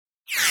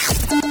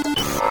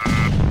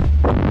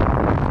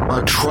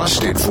A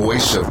trusted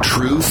voice of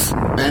truth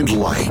and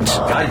light.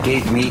 God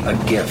gave me a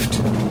gift.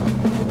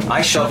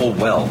 I shovel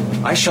well.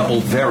 I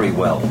shovel very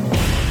well.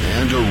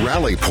 And a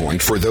rally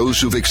point for those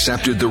who've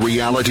accepted the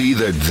reality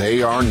that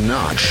they are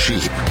not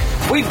sheep.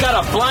 We've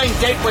got a blind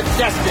date with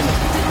destiny.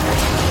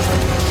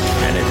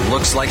 And it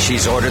looks like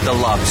she's ordered the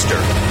lobster.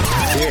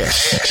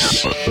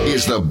 This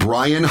is the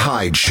Bryan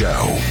Hyde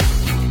Show.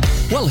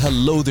 Well,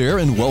 hello there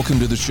and welcome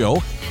to the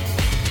show.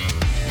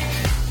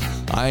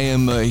 I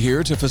am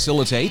here to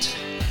facilitate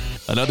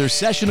another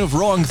session of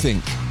Wrong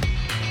Think.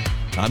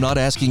 I'm not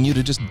asking you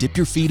to just dip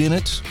your feet in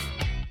it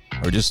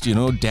or just,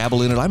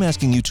 dabble in it. I'm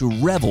asking you to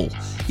revel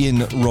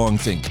in Wrong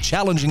Think,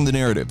 challenging the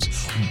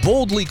narratives,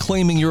 boldly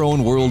claiming your own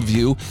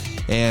worldview,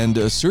 and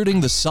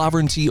asserting the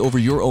sovereignty over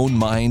your own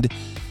mind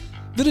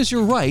that is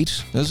your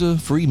right as a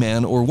free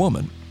man or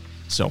woman.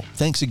 So,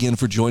 thanks again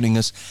for joining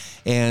us.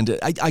 And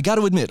I got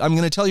to admit, I'm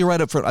going to tell you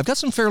right up front, I've got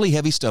some fairly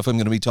heavy stuff I'm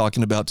going to be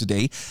talking about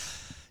today.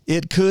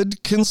 It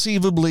could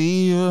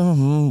conceivably,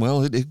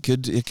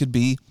 it could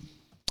be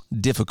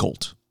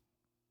difficult.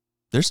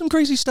 There's some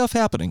crazy stuff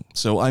happening.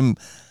 So I'm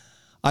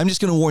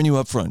just going to warn you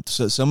up front.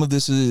 So some of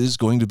this is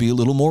going to be a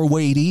little more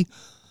weighty,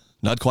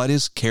 not quite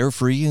as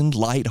carefree and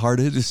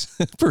lighthearted as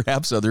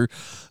perhaps other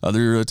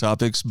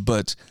topics,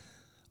 but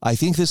I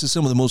think this is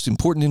some of the most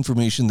important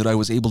information that I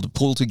was able to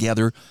pull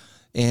together,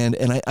 and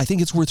I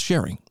think it's worth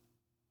sharing.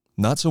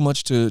 Not so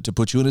much to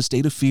put you in a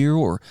state of fear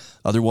or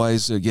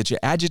otherwise get you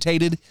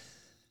agitated,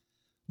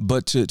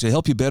 but to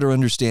help you better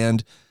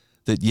understand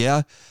that,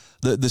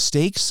 the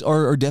stakes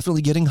are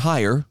definitely getting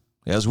higher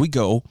as we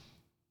go,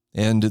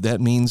 and that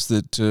means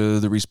that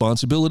the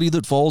responsibility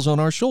that falls on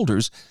our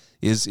shoulders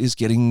is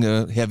getting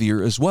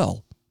heavier as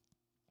well.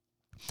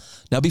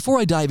 Now, before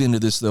I dive into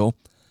this, though,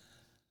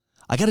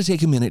 I got to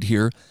take a minute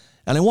here,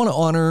 and I want to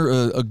honor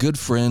a good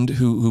friend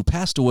who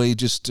passed away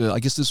just, I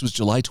guess this was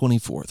July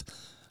 24th,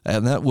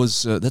 and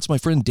that's my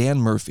friend Dan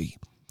Murphy.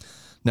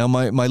 Now,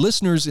 my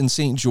listeners in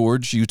St.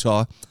 George,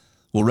 Utah,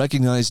 will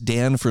recognize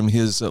Dan from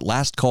his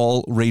Last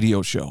Call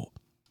radio show,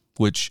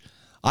 which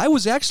I'm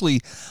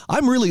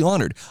really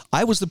honored.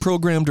 I was the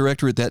program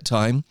director at that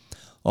time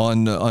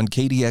on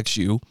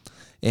KDXU,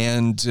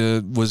 and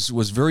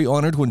was very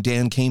honored when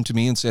Dan came to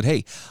me and said,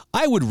 "Hey,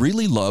 I would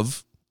really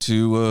love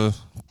to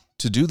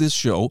do this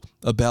show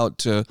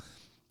about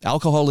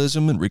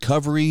alcoholism and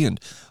recovery and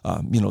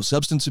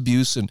substance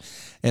abuse and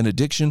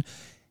addiction,"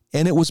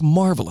 and it was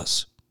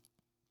marvelous.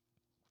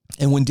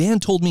 And when Dan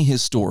told me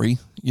his story,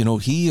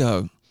 he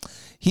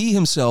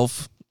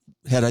himself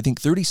had, I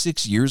think,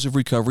 36 years of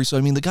recovery. So,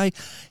 the guy,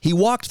 he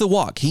walked the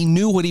walk. He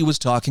knew what he was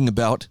talking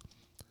about,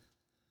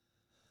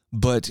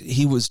 but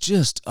he was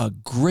just a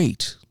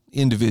great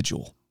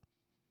individual.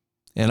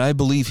 And I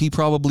believe he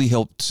probably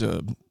helped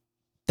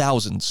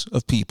thousands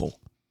of people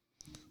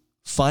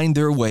find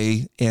their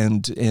way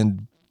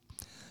and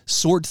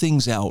sort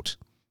things out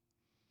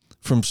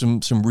from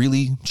some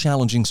really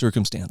challenging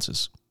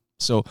circumstances.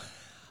 So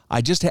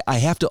I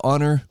have to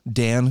honor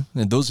Dan,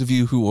 and those of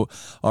you who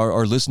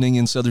are listening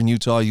in Southern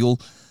Utah,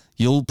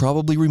 you'll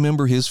probably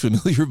remember his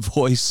familiar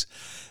voice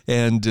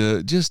and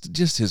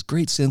just his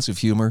great sense of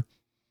humor.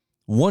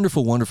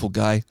 Wonderful, wonderful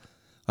guy.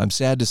 I'm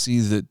sad to see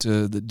that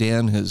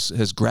Dan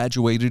has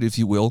graduated, if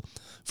you will,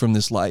 from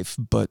this life,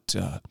 but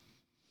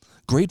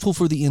grateful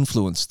for the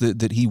influence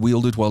that he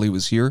wielded while he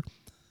was here.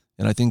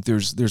 And I think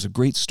there's a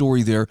great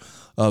story there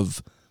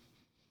of,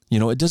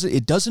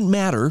 it doesn't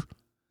matter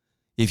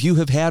if you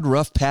have had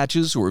rough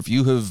patches or if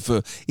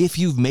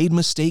you've made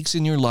mistakes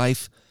in your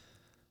life.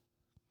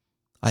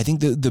 I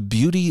think the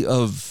beauty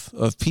of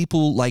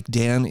people like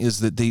Dan is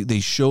that they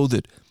show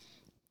that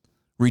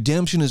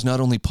redemption is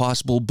not only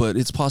possible, but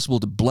it's possible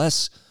to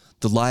bless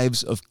the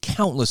lives of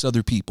countless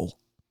other people,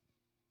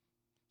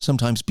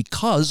 sometimes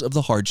because of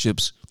the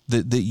hardships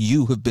that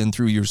you have been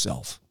through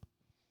yourself.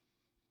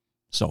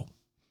 So,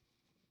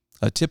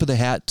 a tip of the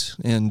hat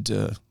and,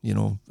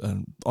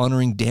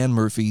 honoring Dan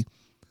Murphy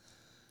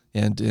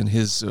and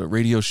his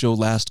radio show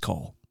Last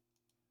Call.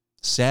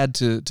 Sad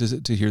to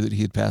hear that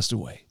he had passed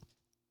away.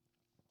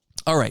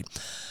 All right,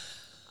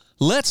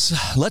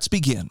 let's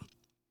begin.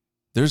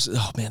 There's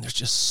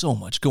just so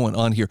much going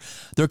on here.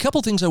 There are a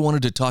couple things I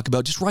wanted to talk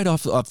about just right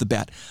off the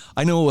bat.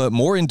 I know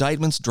more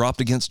indictments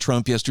dropped against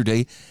Trump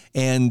yesterday,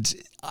 and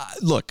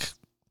look,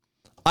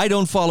 I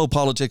don't follow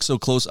politics so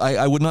close.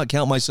 I would not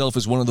count myself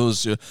as one of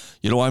those,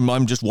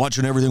 I'm just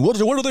watching everything. What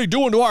are they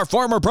doing to our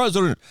former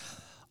president?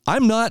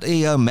 I'm not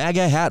a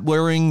MAGA hat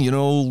wearing,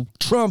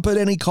 Trump at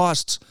any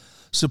cost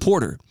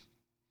supporter.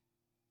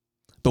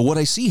 But what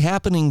I see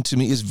happening to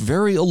me is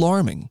very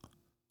alarming.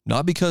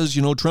 Not because,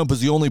 Trump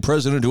is the only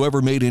president who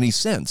ever made any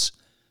sense.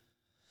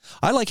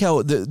 I like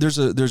how there's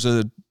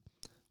a,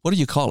 what do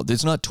you call it?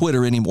 It's not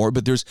Twitter anymore,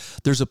 but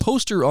there's a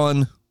poster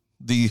on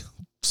the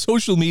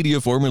social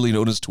media formerly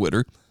known as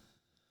Twitter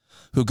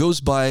who goes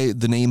by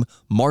the name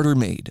Martyr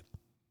Made.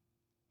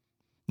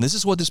 And this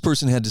is what this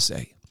person had to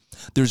say.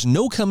 There's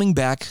no coming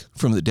back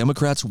from the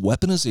Democrats'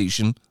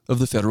 weaponization of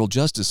the federal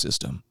justice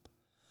system.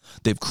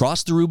 They've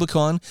crossed the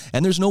Rubicon,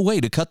 and there's no way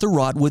to cut the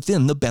rot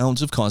within the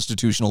bounds of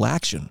constitutional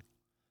action.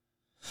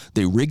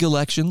 They rig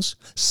elections,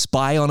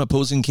 spy on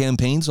opposing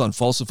campaigns on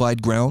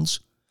falsified grounds,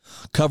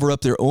 cover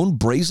up their own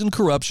brazen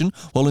corruption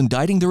while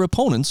indicting their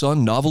opponents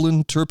on novel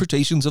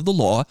interpretations of the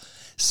law,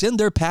 send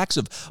their packs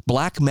of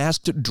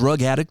black-masked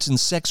drug addicts and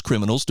sex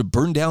criminals to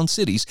burn down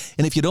cities,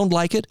 and if you don't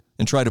like it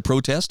and try to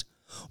protest,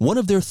 one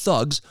of their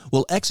thugs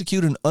will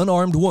execute an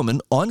unarmed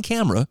woman on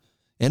camera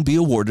and be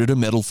awarded a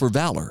medal for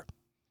valor.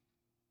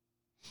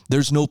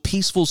 There's no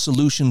peaceful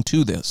solution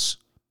to this.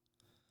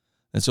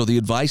 And so the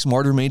advice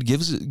Martyr Maid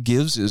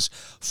gives is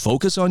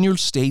focus on your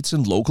states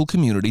and local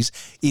communities,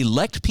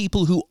 elect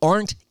people who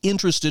aren't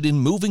interested in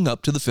moving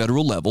up to the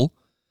federal level,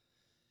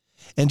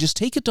 and just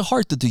take it to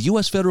heart that the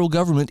U.S. federal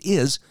government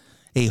is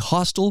a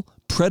hostile,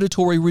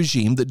 predatory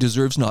regime that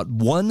deserves not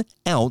 1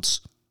 ounce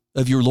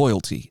of your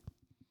loyalty.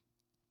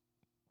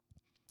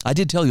 I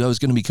did tell you I was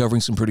going to be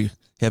covering some pretty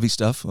heavy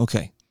stuff.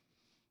 Okay.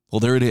 Well,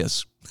 there it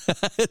is.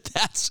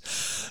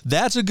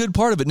 That's a good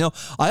part of it. Now,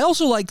 I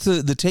also like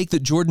the take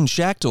that Jordan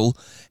Schachtel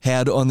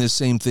had on this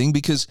same thing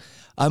because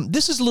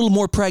this is a little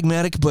more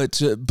pragmatic,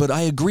 but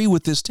I agree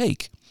with this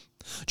take.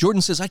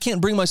 Jordan says, I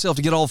can't bring myself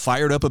to get all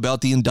fired up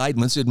about the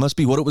indictments. It must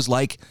be what it was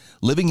like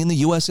living in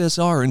the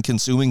USSR and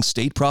consuming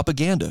state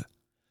propaganda.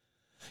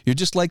 You're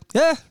just like,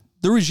 the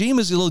regime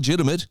is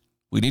illegitimate.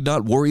 We need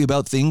not worry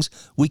about things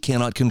we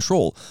cannot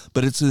control.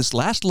 But it's this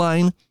last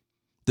line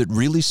that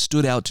really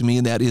stood out to me,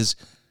 and that is,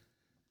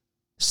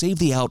 save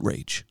the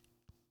outrage.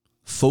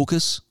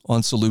 Focus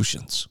on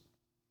solutions.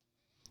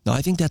 Now,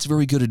 I think that's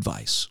very good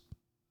advice.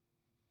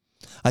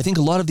 I think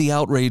a lot of the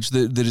outrage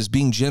that is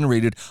being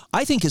generated,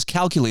 I think, is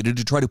calculated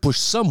to try to push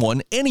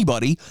someone,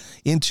 anybody,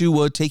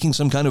 into taking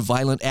some kind of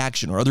violent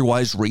action or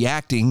otherwise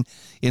reacting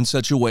in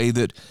such a way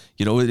that,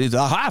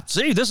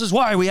 see, this is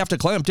why we have to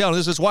clamp down.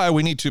 This is why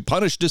we need to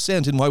punish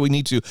dissent and why we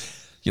need to,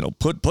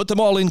 put them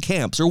all in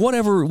camps or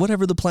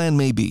whatever the plan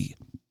may be.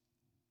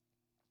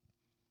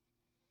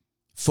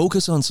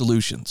 Focus on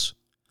solutions.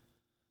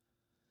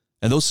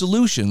 And those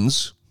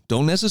solutions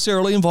don't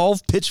necessarily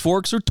involve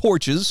pitchforks or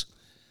torches.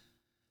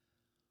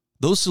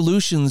 Those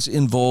solutions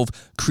involve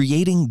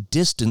creating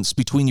distance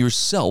between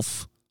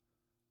yourself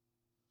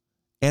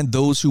and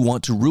those who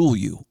want to rule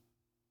you.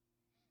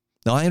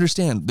 Now, I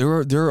understand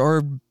there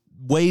are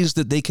ways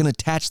that they can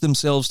attach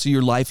themselves to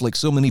your life like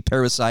so many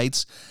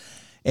parasites,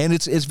 and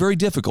it's very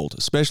difficult,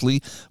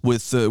 especially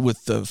with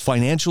the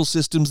financial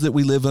systems that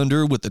we live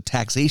under, with the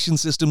taxation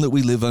system that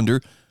we live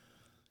under.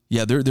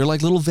 Yeah, they're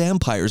like little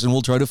vampires and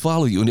will try to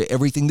follow you into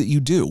everything that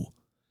you do.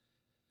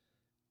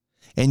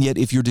 And yet,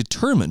 if you're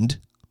determined,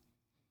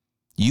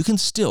 you can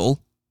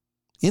still,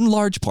 in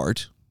large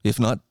part, if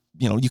not,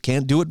 you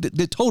can't do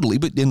it totally,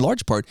 but in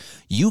large part,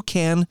 you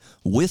can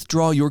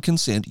withdraw your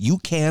consent. You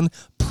can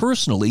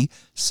personally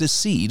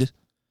secede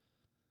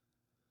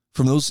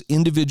from those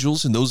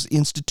individuals and those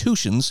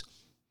institutions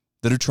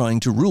that are trying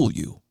to rule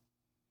you.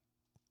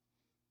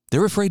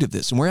 They're afraid of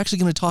this, and we're actually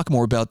going to talk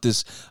more about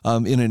this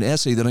in an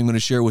essay that I'm going to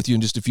share with you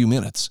in just a few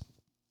minutes.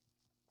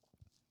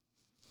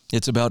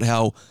 It's about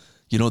how,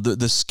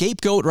 the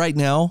scapegoat right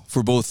now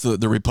for both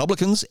the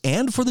Republicans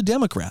and for the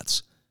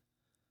Democrats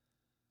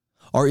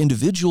are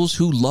individuals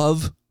who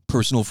love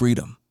personal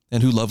freedom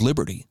and who love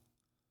liberty.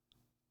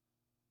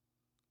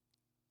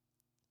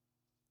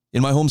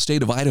 In my home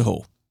state of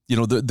Idaho,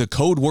 the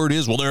code word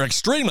is, they're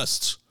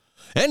extremists.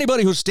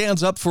 Anybody who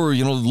stands up for,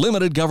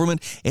 limited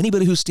government,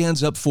 anybody who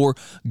stands up for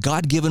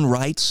God-given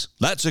rights,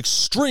 that's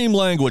extreme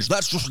language.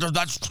 That's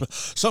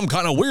some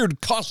kind of weird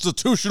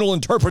constitutional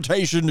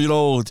interpretation,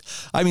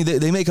 I mean,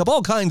 they make up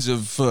all kinds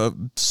of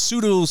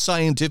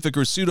pseudo-scientific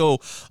or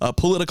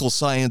pseudo-political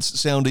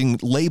science-sounding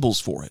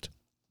labels for it.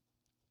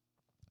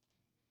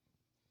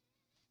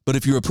 But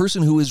if you're a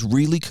person who is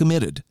really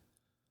committed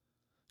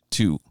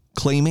to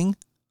claiming,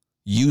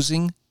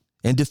 using,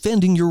 and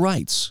defending your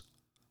rights,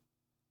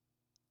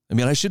 I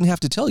mean, I shouldn't have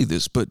to tell you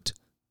this, but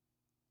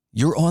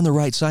you're on the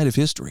right side of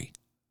history.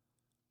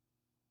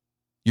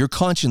 Your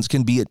conscience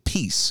can be at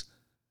peace,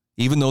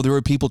 even though there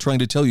are people trying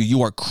to tell you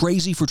you are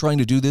crazy for trying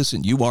to do this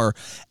and you are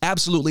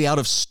absolutely out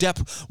of step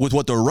with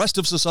what the rest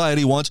of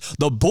society wants.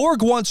 The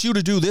Borg wants you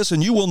to do this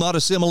and you will not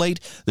assimilate,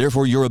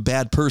 therefore you're a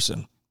bad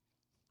person.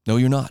 No,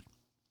 you're not.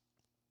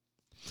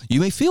 You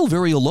may feel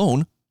very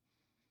alone.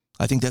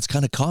 I think that's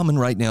kind of common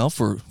right now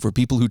for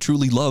people who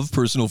truly love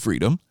personal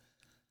freedom.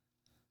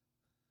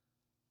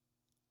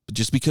 But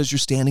just because you're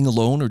standing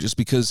alone or just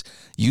because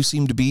you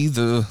seem to be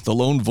the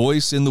lone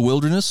voice in the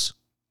wilderness,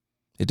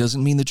 it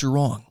doesn't mean that you're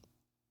wrong.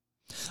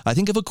 I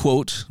think of a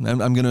quote,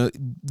 and I'm going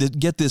to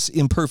get this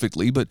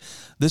imperfectly, but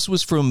this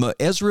was from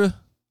Ezra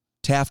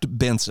Taft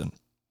Benson.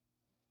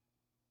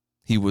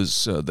 He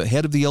was the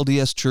head of the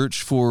LDS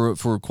Church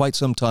for quite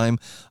some time,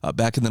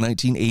 back in the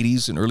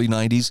 1980s and early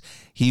 90s.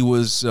 He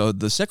was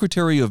the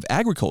Secretary of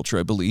Agriculture,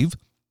 I believe,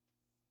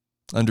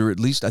 under at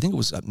least, I think it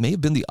was, may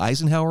have been the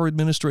Eisenhower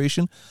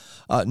administration.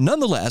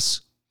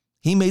 Nonetheless,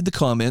 he made the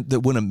comment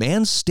that when a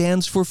man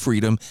stands for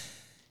freedom,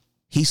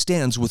 he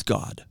stands with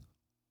God.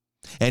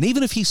 And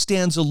even if he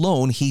stands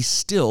alone, he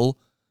still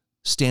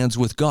stands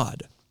with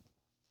God.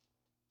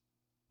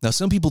 Now,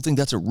 some people think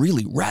that's a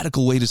really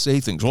radical way to say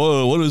things.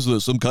 Oh, what is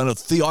this? Some kind of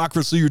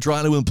theocracy you're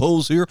trying to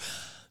impose here?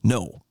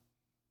 No.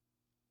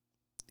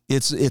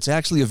 It's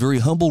actually a very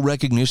humble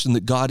recognition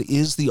that God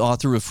is the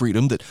author of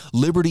freedom, that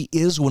liberty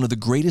is one of the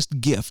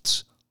greatest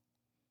gifts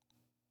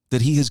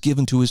that he has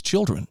given to his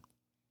children.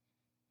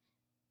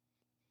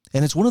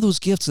 And it's one of those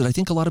gifts that I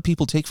think a lot of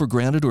people take for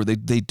granted, or they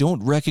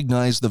don't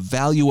recognize the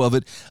value of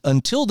it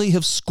until they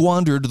have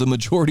squandered the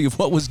majority of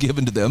what was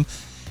given to them.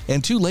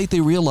 And too late they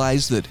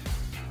realize that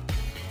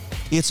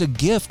it's a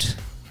gift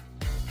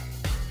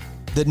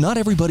that not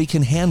everybody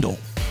can handle.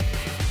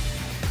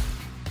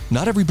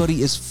 Not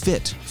everybody is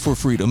fit for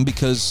freedom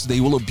because they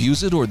will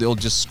abuse it, or they'll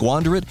just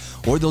squander it,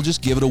 or they'll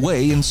just give it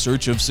away in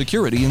search of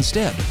security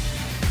instead.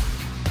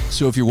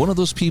 So if you're one of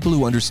those people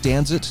who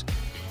understands it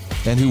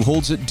and who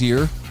holds it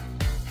dear,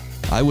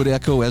 I would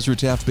echo Ezra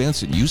Taft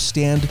Benson. You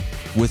stand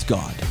with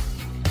God.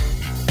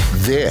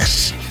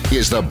 This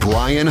is the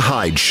Bryan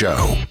Hyde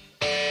Show.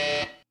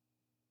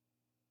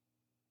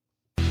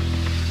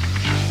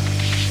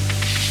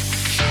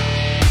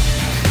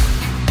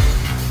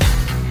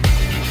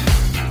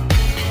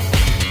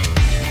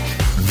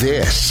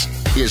 This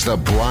is the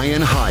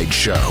Bryan Hyde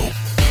Show.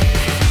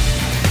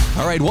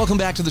 All right, welcome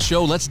back to the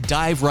show. Let's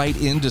dive right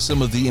into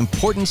some of the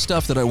important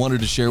stuff that I wanted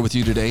to share with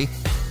you today.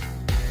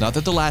 Not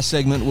that the last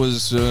segment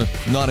was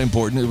not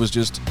important. It was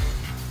just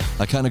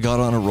I kind of got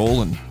on a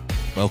roll and,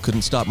 well,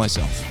 couldn't stop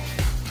myself.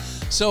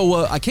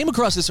 So I came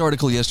across this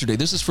article yesterday.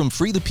 This is from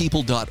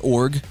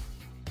freethepeople.org.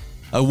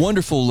 A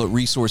wonderful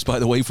resource, by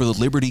the way, for the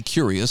liberty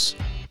curious.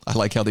 I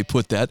like how they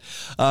put that.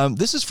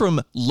 This is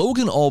from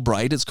Logan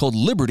Albright. It's called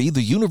Liberty,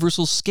 the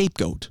Universal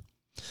Scapegoat.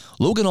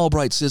 Logan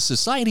Albright says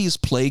society is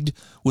plagued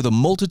with a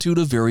multitude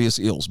of various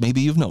ills.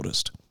 Maybe you've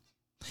noticed.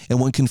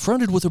 And when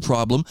confronted with a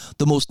problem,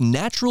 the most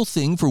natural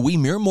thing for we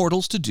mere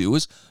mortals to do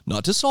is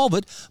not to solve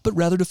it, but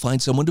rather to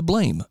find someone to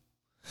blame.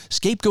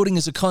 Scapegoating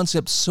is a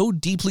concept so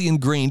deeply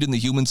ingrained in the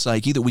human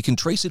psyche that we can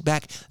trace it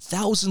back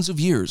thousands of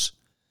years,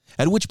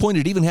 at which point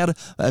it even had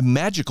a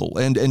magical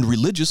and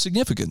religious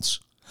significance.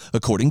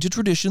 According to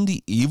tradition,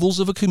 the evils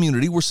of a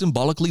community were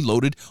symbolically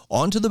loaded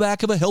onto the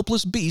back of a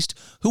helpless beast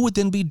who would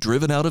then be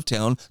driven out of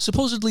town,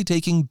 supposedly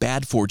taking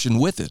bad fortune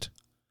with it.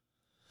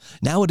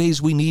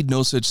 Nowadays, we need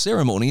no such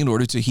ceremony in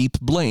order to heap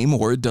blame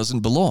where it doesn't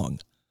belong.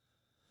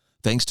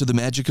 Thanks to the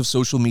magic of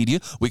social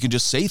media, we can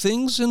just say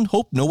things and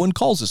hope no one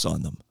calls us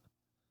on them.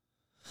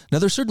 Now,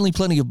 there's certainly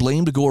plenty of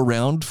blame to go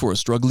around for a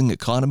struggling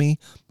economy,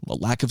 a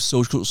lack of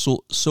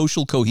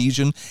social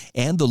cohesion,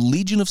 and the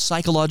legion of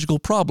psychological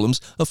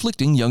problems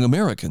afflicting young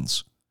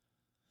Americans.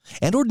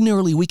 And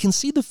ordinarily, we can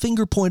see the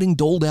finger-pointing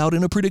doled out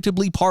in a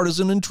predictably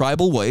partisan and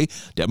tribal way.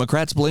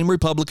 Democrats blame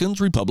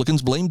Republicans,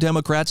 Republicans blame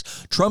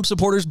Democrats, Trump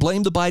supporters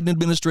blame the Biden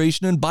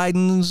administration, and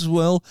Biden's,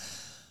 well,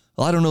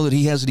 I don't know that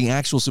he has any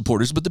actual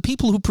supporters, but the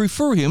people who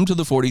prefer him to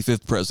the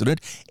 45th president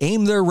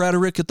aim their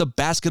rhetoric at the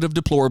basket of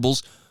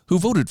deplorables who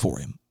voted for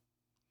him.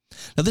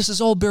 Now, this is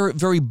all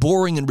very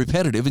boring and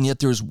repetitive, and yet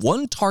there's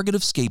one target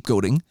of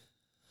scapegoating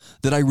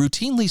that I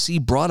routinely see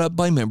brought up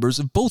by members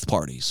of both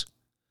parties: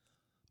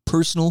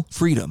 personal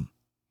freedom.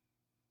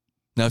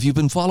 Now, if you've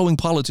been following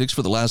politics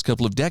for the last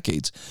couple of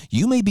decades,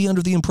 you may be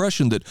under the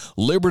impression that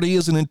liberty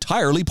is an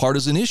entirely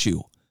partisan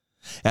issue.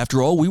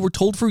 After all, we were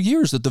told for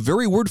years that the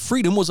very word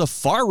freedom was a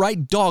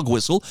far-right dog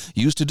whistle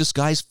used to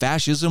disguise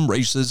fascism,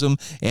 racism,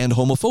 and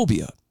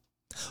homophobia.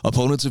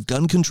 Opponents of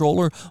gun control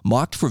are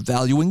mocked for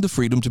valuing the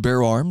freedom to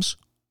bear arms.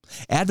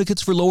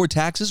 Advocates for lower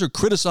taxes are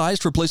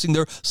criticized for placing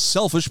their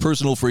selfish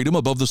personal freedom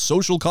above the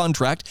social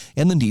contract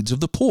and the needs of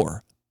the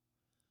poor.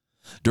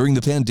 During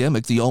the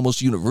pandemic, the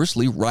almost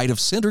universally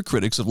right-of-center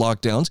critics of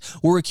lockdowns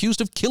were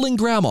accused of killing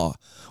grandma,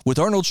 with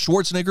Arnold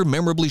Schwarzenegger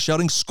memorably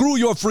shouting, "Screw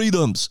your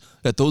freedoms,"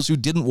 at those who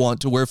didn't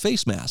want to wear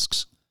face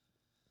masks.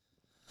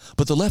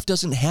 But the left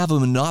doesn't have a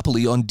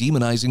monopoly on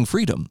demonizing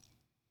freedom.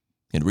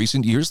 In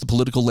recent years, the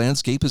political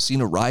landscape has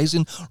seen a rise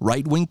in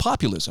right-wing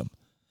populism,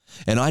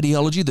 an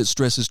ideology that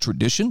stresses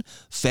tradition,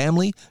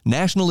 family,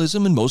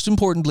 nationalism, and most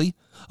importantly,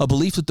 a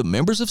belief that the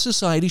members of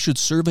society should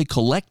serve a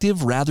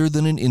collective rather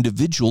than an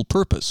individual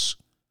purpose.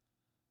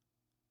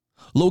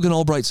 Logan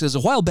Albright says, a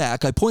while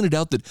back, I pointed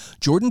out that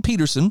Jordan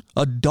Peterson,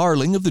 a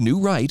darling of the new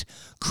right,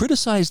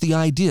 criticized the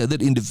idea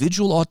that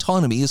individual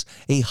autonomy is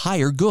a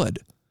higher good,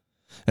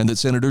 and that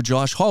Senator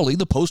Josh Hawley,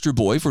 the poster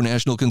boy for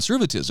national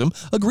conservatism,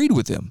 agreed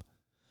with him,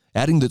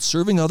 adding that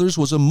serving others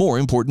was a more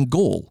important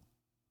goal.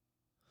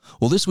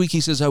 Well, this week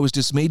he says, I was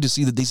dismayed to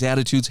see that these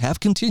attitudes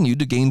have continued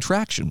to gain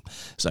traction,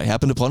 as I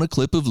happened upon a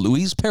clip of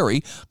Louise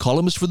Perry,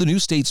 columnist for the New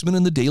Statesman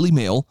and the Daily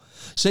Mail,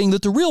 saying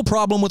that the real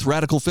problem with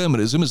radical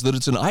feminism is that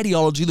it's an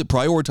ideology that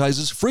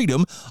prioritizes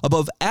freedom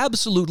above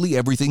absolutely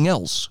everything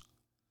else.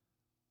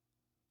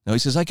 Now, he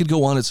says, I could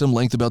go on at some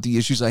length about the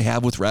issues I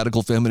have with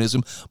radical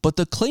feminism, but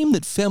the claim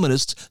that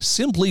feminists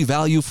simply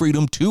value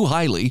freedom too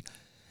highly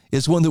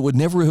is one that would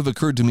never have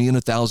occurred to me in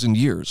 1,000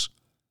 years.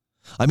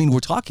 I mean, we're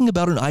talking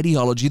about an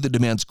ideology that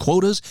demands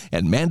quotas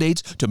and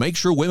mandates to make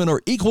sure women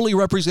are equally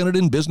represented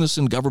in business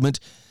and government,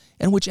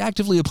 and which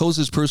actively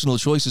opposes personal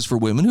choices for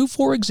women who,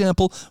 for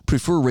example,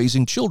 prefer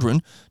raising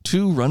children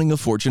to running a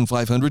Fortune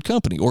 500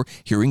 company or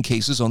hearing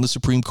cases on the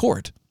Supreme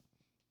Court.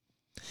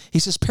 He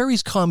says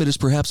Perry's comment is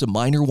perhaps a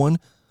minor one,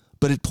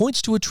 but it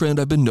points to a trend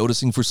I've been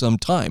noticing for some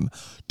time.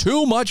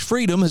 Too much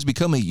freedom has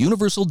become a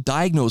universal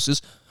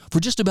diagnosis for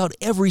just about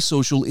every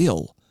social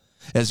ill,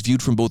 as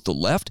viewed from both the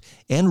left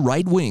and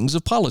right wings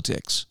of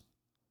politics.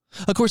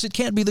 Of course, it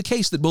can't be the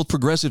case that both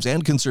progressives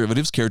and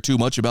conservatives care too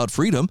much about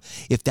freedom.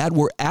 If that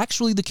were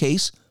actually the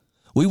case,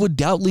 we would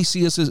doubtless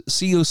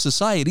see a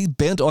society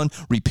bent on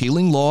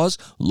repealing laws,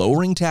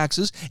 lowering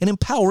taxes, and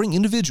empowering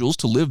individuals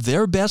to live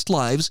their best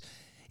lives,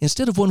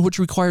 instead of one which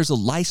requires a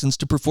license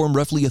to perform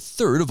roughly a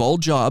third of all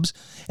jobs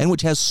and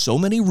which has so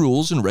many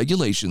rules and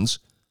regulations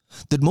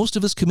that most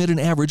of us commit an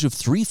average of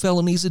 3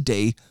 felonies a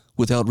day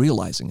without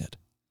realizing it.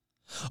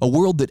 A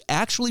world that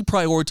actually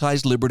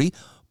prioritized liberty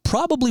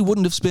probably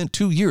wouldn't have spent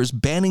 2 years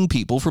banning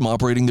people from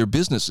operating their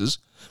businesses,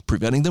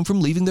 preventing them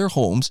from leaving their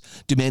homes,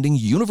 demanding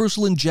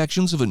universal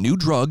injections of a new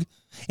drug,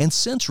 and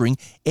censoring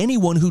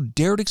anyone who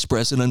dared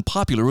express an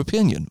unpopular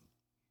opinion.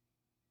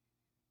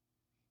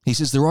 He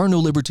says there are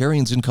no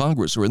libertarians in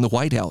Congress or in the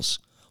White House.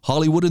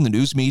 Hollywood and the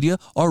news media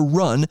are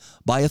run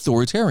by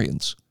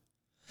authoritarians.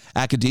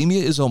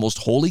 Academia is almost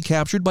wholly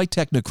captured by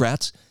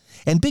technocrats,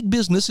 and big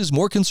business is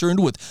more concerned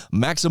with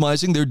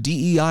maximizing their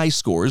DEI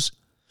scores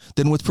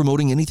than with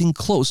promoting anything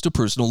close to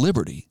personal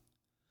liberty.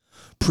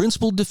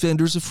 Principled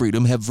defenders of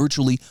freedom have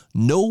virtually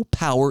no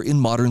power in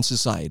modern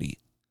society.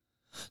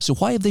 So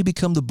why have they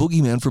become the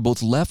boogeyman for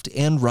both left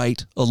and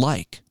right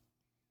alike?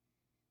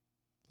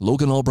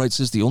 Logan Albright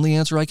says the only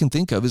answer I can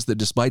think of is that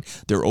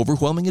despite their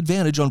overwhelming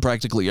advantage on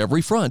practically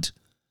every front,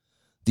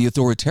 the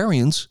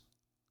authoritarians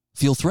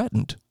feel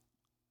threatened.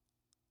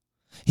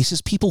 He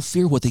says people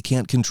fear what they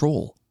can't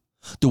control.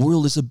 The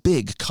world is a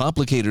big,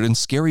 complicated, and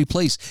scary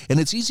place, and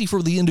it's easy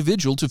for the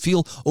individual to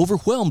feel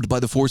overwhelmed by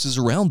the forces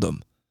around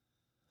them.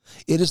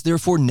 It is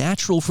therefore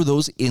natural for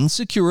those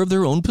insecure of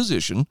their own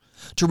position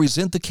to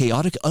resent the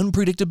chaotic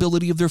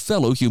unpredictability of their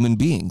fellow human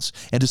beings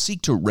and to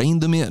seek to rein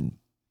them in.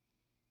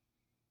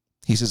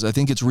 He says, I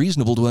think it's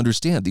reasonable to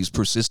understand these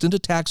persistent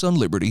attacks on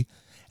liberty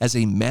as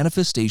a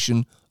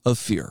manifestation of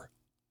fear.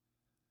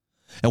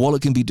 And while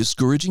it can be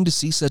discouraging to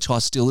see such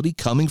hostility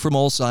coming from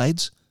all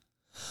sides,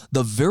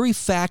 the very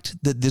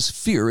fact that this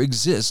fear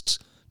exists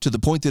to the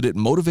point that it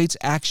motivates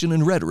action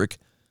and rhetoric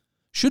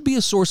should be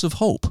a source of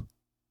hope.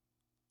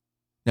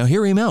 Now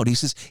hear him out. He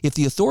says, if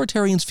the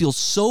authoritarians feel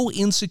so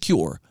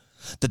insecure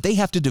that they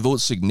have to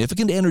devote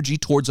significant energy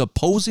towards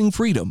opposing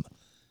freedom,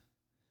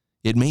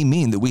 it may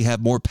mean that we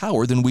have more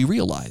power than we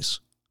realize.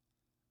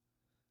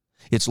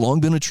 It's long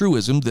been a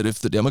truism that if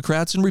the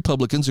Democrats and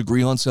Republicans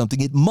agree on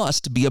something, it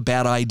must be a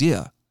bad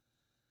idea.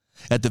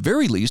 At the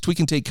very least, we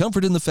can take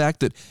comfort in the fact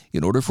that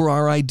in order for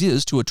our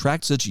ideas to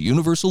attract such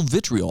universal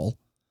vitriol,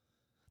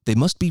 they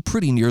must be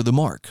pretty near the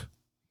mark.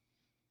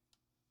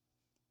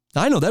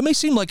 I know that may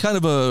seem like kind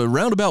of a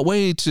roundabout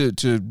way to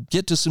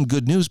get to some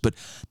good news, but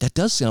that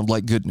does sound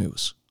like good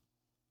news.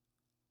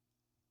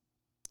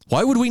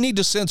 Why would we need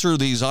to censor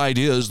these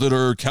ideas that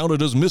are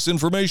counted as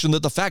misinformation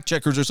that the fact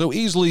checkers are so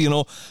easily,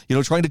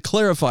 trying to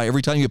clarify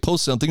every time you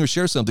post something or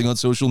share something on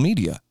social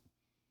media?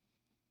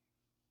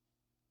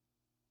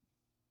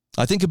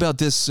 I think about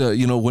this,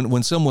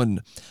 when someone,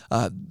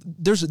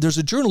 there's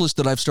a journalist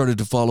that I've started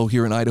to follow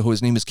here in Idaho.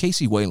 His name is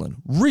Casey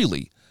Whalen.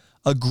 Really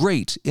a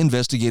great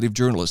investigative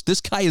journalist.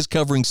 This guy is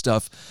covering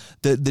stuff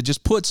that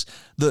just puts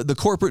the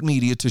corporate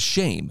media to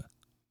shame.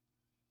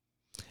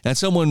 And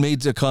someone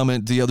made a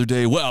comment the other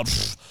day, well,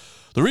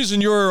 the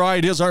reason your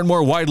ideas aren't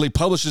more widely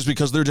published is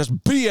because they're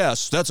just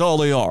BS. That's all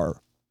they are.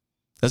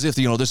 As if,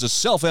 this is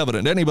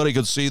self-evident. Anybody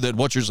could see that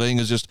what you're saying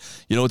is just,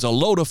 it's a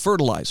load of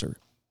fertilizer.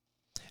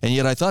 And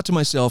yet I thought to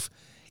myself,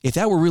 if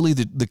that were really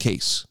the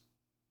case,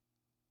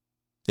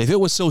 if it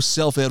was so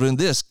self-evident,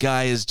 this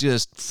guy is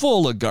just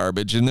full of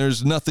garbage and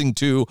there's nothing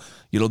to,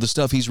 the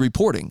stuff he's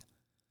reporting.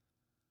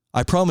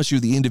 I promise you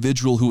the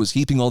individual who was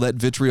heaping all that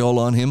vitriol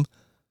on him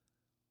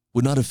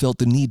would not have felt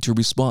the need to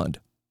respond.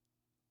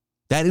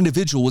 That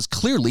individual was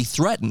clearly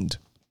threatened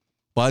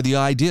by the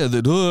idea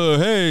that,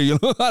 hey,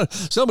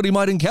 somebody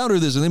might encounter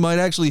this and they might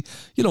actually,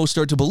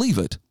 start to believe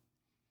it.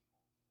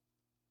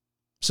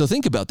 So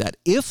think about that.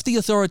 If the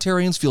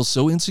authoritarians feel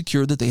so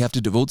insecure that they have to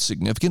devote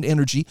significant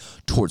energy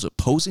towards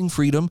opposing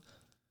freedom,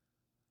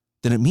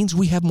 then it means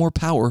we have more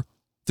power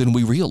than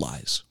we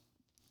realize.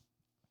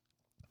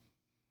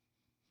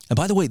 And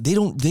by the way, they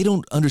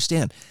don't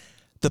understand.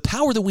 The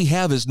power that we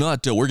have is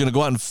not, we're going to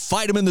go out and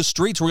fight them in the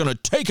streets. We're going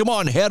to take them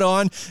on head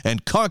on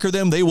and conquer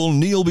them. They will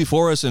kneel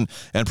before us and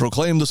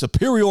proclaim the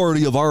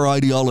superiority of our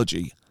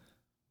ideology.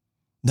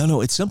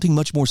 No, it's something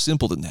much more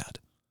simple than that.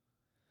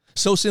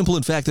 So simple,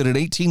 in fact, that an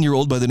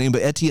 18-year-old by the name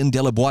of Etienne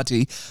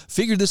Delaboite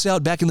figured this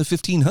out back in the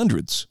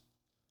 1500s.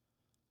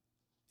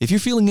 If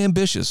you're feeling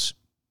ambitious,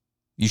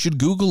 you should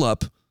Google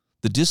up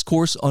the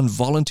Discourse on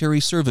Voluntary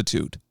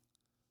Servitude,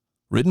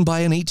 written by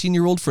an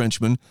 18-year-old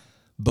Frenchman,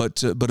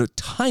 but a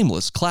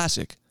timeless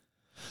classic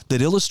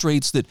that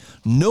illustrates that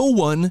no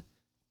one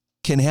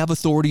can have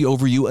authority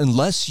over you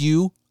unless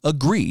you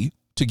agree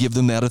to give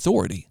them that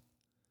authority.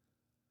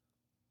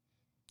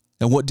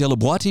 And what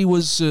Delaboite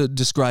was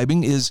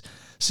describing is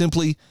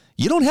simply,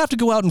 you don't have to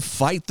go out and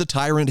fight the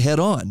tyrant head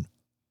on.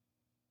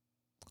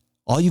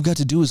 All you've got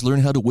to do is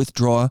learn how to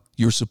withdraw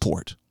your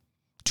support,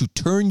 to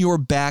turn your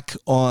back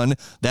on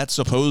that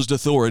supposed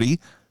authority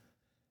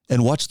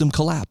and watch them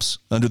collapse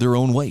under their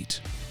own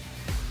weight.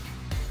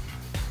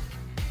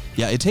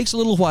 Yeah, it takes a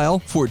little while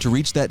for it to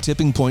reach that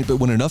tipping point, but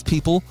when enough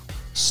people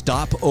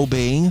stop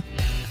obeying,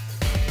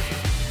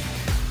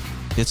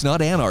 it's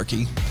not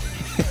anarchy.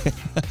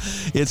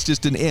 It's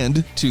just an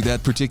end to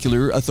that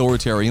particular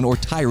authoritarian or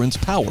tyrant's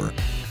power.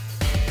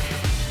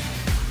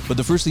 But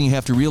the first thing you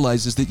have to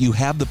realize is that you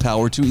have the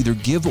power to either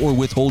give or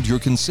withhold your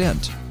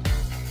consent.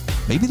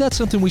 Maybe that's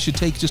something we should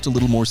take just a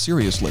little more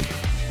seriously.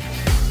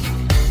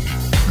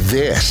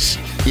 This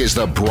is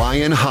the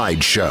Bryan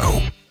Hyde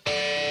Show.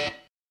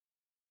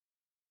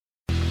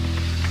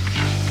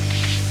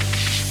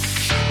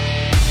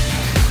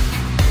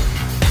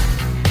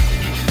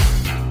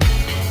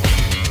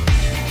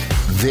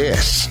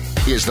 This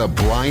is the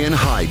Bryan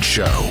Hyde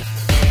Show.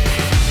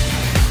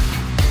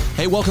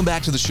 Hey, welcome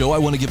back to the show. I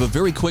want to give a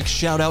very quick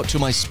shout out to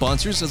my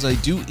sponsors, as I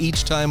do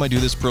each time I do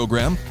this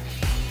program.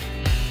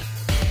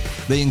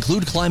 They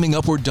include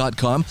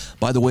climbingupward.com.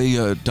 By the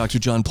way, Dr.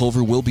 John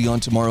Pulver will be on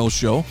tomorrow's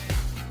show.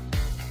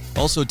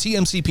 Also,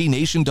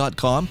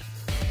 tmcpnation.com,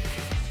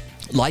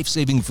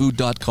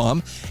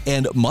 lifesavingfood.com,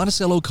 and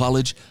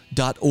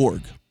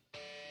monticellocollege.org.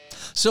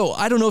 So,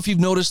 I don't know if you've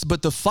noticed,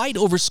 but the fight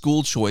over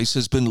school choice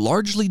has been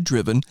largely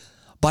driven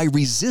by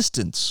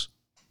resistance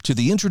to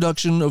the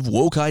introduction of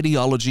woke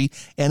ideology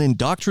and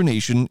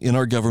indoctrination in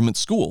our government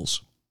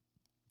schools.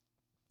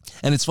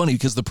 And it's funny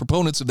because the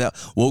proponents of that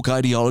woke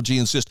ideology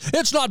insist,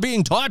 it's not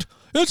being taught,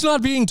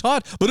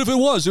 but if it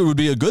was, it would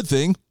be a good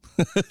thing.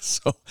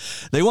 So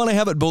they want to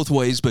have it both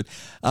ways, but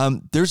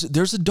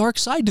there's a dark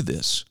side to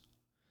this.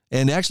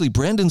 And actually,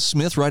 Brandon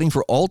Smith, writing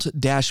for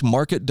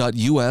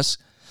alt-market.us,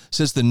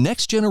 says the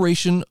next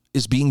generation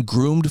is being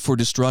groomed for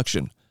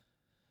destruction.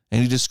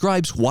 And he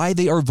describes why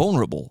they are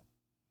vulnerable.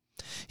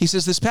 He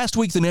says this past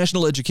week, the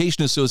National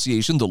Education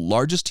Association, the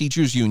largest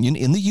teachers union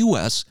in the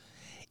U.S.,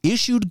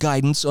 issued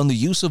guidance on the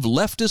use of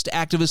leftist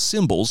activist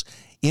symbols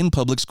in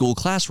public school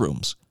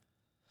classrooms.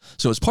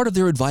 So as part of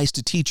their advice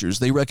to teachers,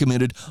 they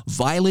recommended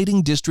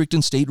violating district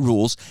and state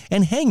rules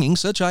and hanging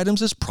such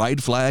items as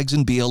pride flags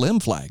and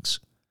BLM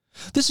flags.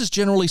 This is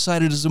generally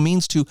cited as a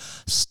means to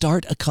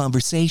start a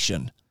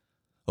conversation,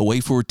 a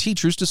way for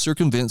teachers to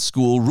circumvent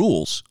school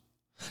rules.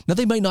 Now,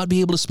 they might not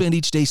be able to spend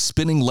each day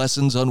spinning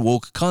lessons on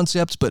woke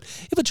concepts, but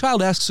if a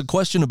child asks a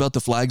question about the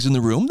flags in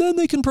the room, then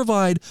they can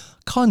provide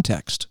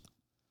context.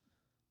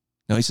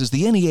 Now, he says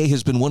the NEA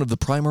has been one of the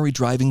primary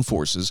driving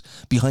forces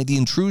behind the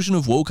intrusion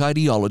of woke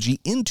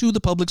ideology into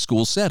the public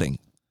school setting.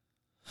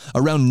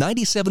 Around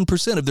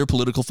 97% of their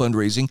political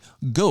fundraising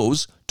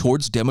goes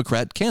towards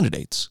Democrat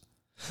candidates.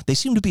 They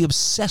seem to be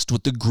obsessed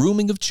with the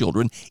grooming of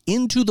children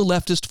into the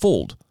leftist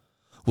fold,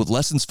 with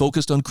lessons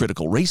focused on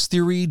critical race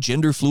theory,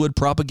 gender-fluid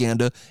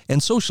propaganda,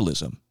 and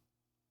socialism.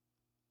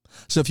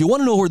 So if you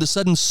want to know where the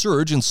sudden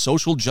surge in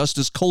social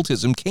justice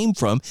cultism came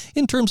from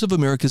in terms of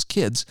America's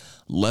kids,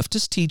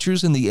 leftist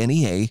teachers and the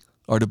NEA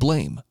are to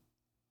blame.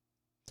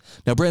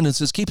 Now, Brandon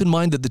says, keep in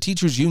mind that the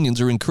teachers' unions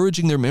are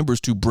encouraging their members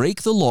to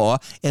break the law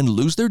and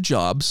lose their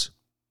jobs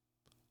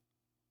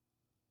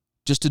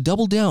just to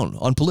double down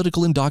on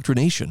political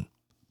indoctrination.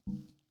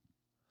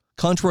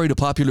 Contrary to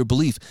popular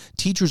belief,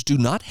 teachers do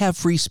not have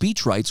free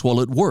speech rights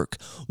while at work.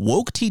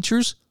 Woke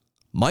teachers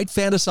might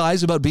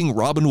fantasize about being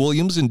Robin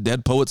Williams in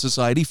Dead Poet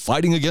Society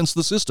fighting against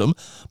the system,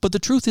 but the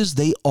truth is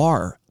they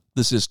are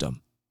the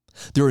system.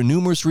 There are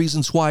numerous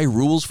reasons why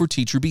rules for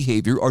teacher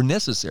behavior are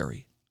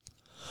necessary.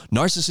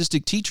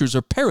 Narcissistic teachers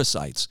are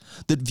parasites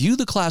that view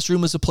the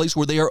classroom as a place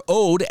where they are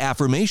owed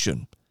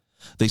affirmation.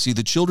 They see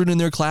the children in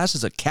their class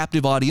as a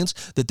captive audience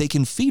that they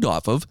can feed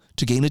off of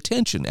to gain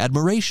attention,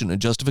 admiration,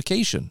 and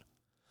justification.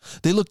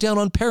 They look down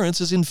on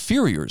parents as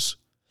inferiors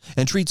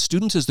and treat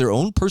students as their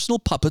own personal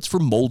puppets for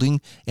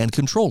molding and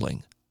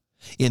controlling.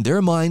 In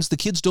their minds, the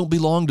kids don't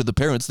belong to the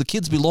parents, the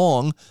kids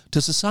belong to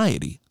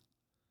society.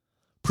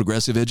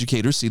 Progressive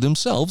educators see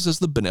themselves as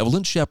the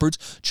benevolent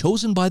shepherds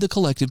chosen by the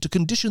collective to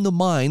condition the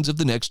minds of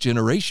the next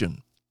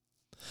generation.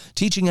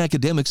 Teaching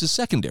academics is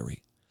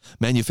secondary.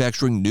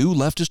 Manufacturing new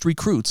leftist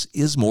recruits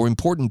is more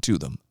important to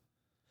them.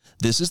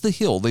 This is the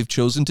hill they've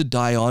chosen to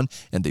die on,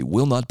 and they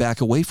will not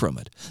back away from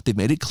it. They've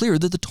made it clear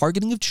that the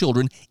targeting of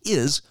children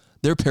is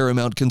their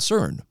paramount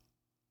concern.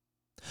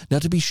 Now,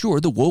 to be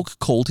sure, the woke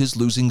cult is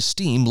losing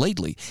steam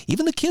lately.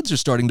 Even the kids are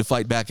starting to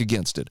fight back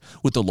against it,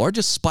 with the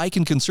largest spike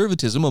in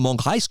conservatism among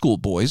high school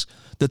boys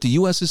that the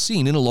U.S. has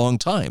seen in a long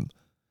time.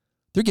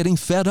 They're getting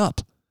fed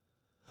up.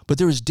 But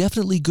there is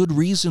definitely good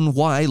reason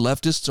why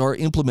leftists are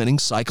implementing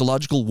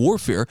psychological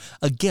warfare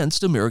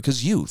against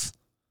America's youth.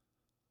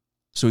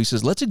 So he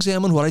says, let's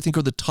examine what I think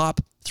are the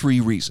top 3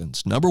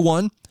 reasons. Number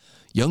 1,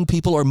 young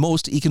people are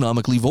most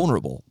economically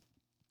vulnerable.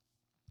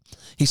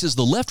 He says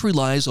the left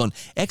relies on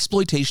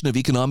exploitation of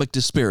economic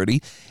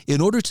disparity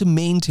in order to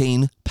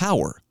maintain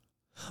power.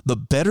 The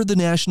better the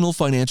national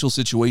financial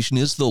situation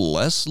is, the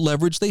less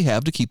leverage they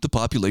have to keep the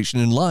population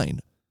in line.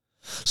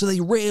 So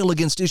they rail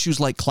against issues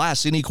like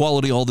class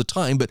inequality all the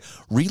time, but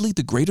really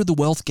the greater the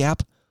wealth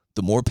gap,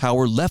 the more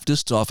power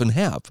leftists often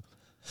have.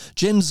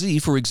 Gen Z,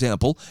 for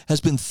example, has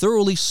been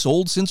thoroughly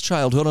sold since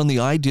childhood on the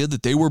idea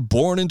that they were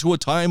born into a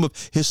time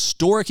of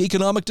historic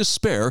economic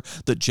despair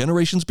that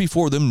generations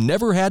before them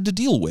never had to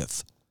deal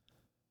with.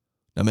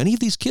 Now, many of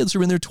these kids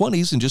are in their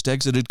 20s and just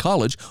exited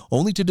college,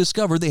 only to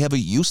discover they have a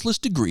useless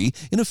degree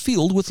in a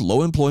field with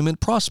low employment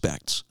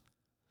prospects.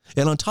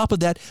 And on top of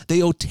that,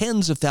 they owe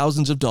tens of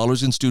thousands of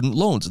dollars in student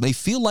loans, and they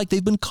feel like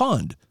they've been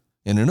conned.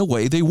 And in a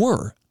way, they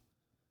were.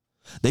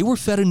 They were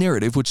fed a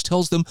narrative which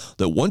tells them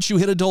that once you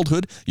hit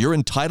adulthood, you're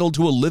entitled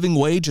to a living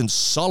wage and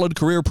solid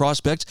career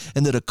prospects,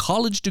 and that a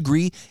college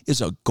degree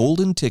is a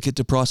golden ticket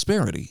to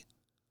prosperity.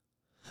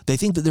 They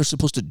think that they're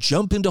supposed to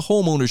jump into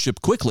home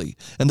ownership quickly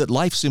and that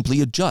life simply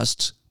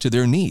adjusts to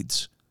their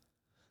needs.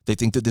 They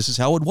think that this is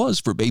how it was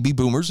for baby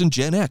boomers and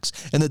Gen X,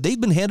 and that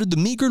they've been handed the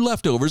meager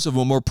leftovers of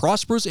a more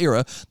prosperous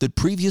era that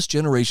previous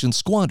generations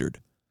squandered.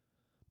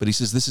 But he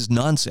says this is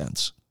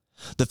nonsense.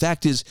 The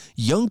fact is,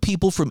 young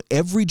people from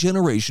every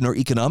generation are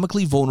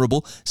economically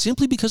vulnerable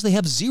simply because they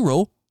have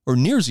zero or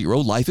near zero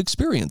life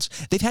experience.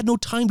 They've had no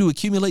time to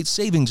accumulate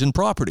savings and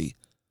property.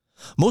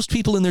 Most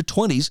people in their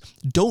 20s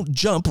don't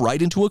jump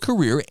right into a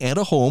career and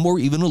a home or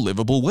even a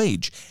livable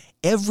wage.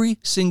 Every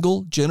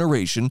single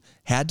generation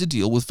had to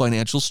deal with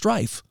financial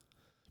strife.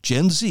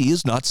 Gen Z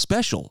is not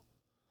special.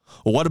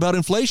 Well, what about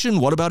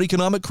inflation? What about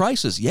economic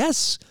crisis?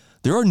 Yes,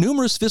 there are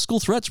numerous fiscal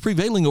threats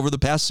prevailing over the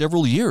past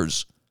several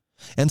years.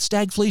 And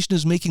stagflation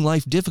is making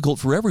life difficult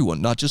for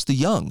everyone, not just the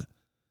young.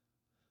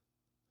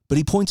 But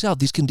he points out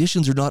these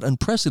conditions are not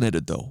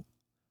unprecedented, though.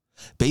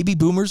 Baby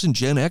boomers and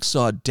Gen X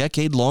saw a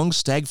decade-long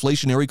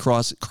stagflationary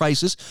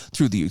crisis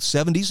through the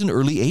 70s and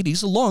early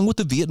 80s, along with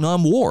the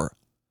Vietnam War.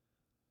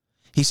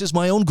 He says,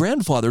 my own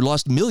grandfather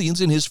lost millions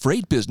in his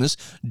freight business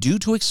due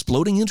to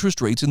exploding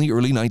interest rates in the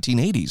early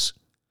 1980s.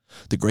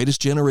 The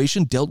greatest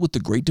generation dealt with the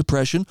Great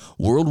Depression,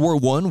 World War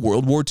I,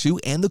 World War II,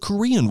 and the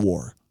Korean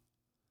War.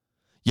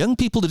 Young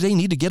people today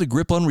need to get a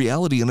grip on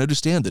reality and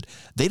understand that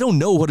they don't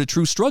know what a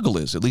true struggle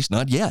is, at least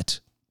not yet.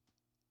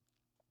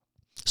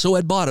 So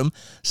at bottom,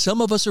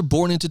 some of us are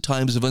born into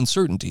times of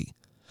uncertainty.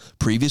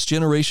 Previous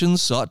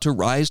generations sought to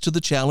rise to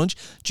the challenge.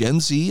 Gen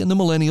Z and the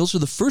millennials are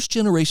the first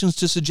generations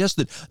to suggest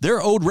that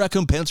they're owed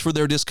recompense for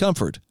their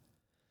discomfort.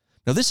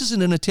 Now, this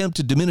isn't an attempt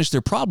to diminish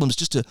their problems,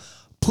 just to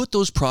put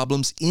those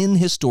problems in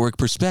historic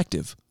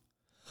perspective.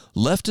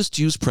 Leftists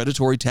use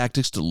predatory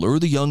tactics to lure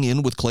the young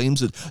in with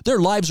claims that their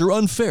lives are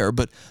unfair,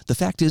 but the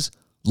fact is,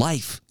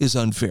 life is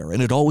unfair,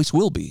 and it always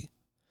will be.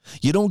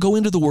 You don't go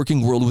into the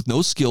working world with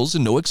no skills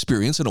and no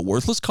experience and a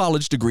worthless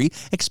college degree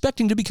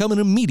expecting to become an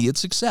immediate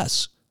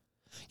success.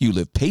 You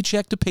live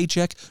paycheck to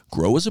paycheck,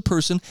 grow as a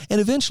person, and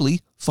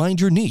eventually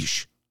find your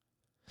niche.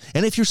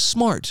 And if you're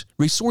smart,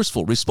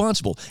 resourceful,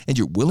 responsible, and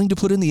you're willing to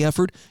put in the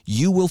effort,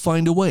 you will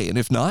find a way. And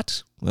if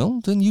not,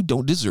 well, then you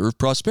don't deserve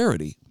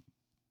prosperity.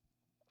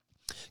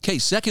 Okay,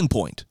 second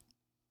point.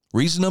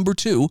 Reason number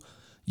 2,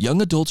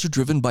 young adults are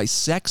driven by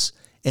sex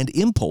and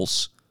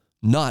impulse,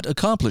 not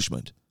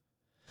accomplishment.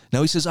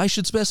 Now, he says, I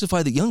should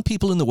specify that young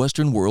people in the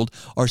Western world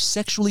are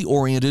sexually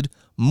oriented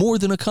more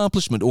than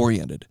accomplishment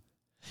oriented.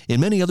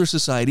 In many other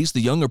societies, the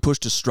young are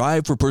pushed to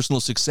strive for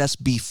personal success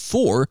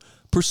before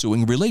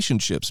pursuing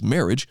relationships,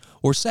 marriage,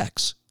 or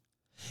sex.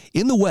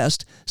 In the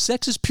West,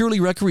 sex is purely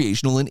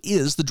recreational and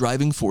is the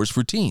driving force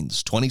for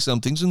teens,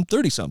 20-somethings and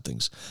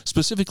 30-somethings,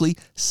 specifically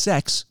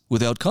sex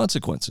without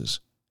consequences.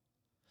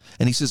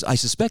 And he says, I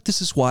suspect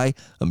this is why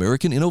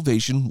American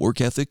innovation,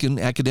 work ethic, and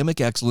academic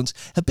excellence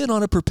have been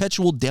on a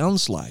perpetual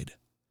downslide.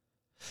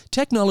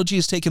 Technology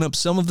has taken up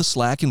some of the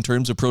slack in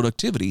terms of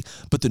productivity,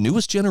 but the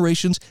newest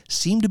generations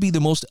seem to be the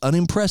most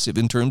unimpressive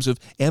in terms of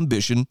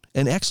ambition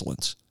and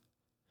excellence.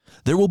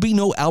 There will be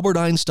no Albert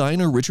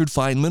Einstein or Richard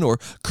Feynman or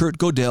Kurt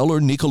Gödel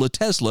or Nikola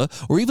Tesla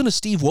or even a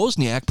Steve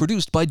Wozniak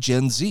produced by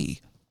Gen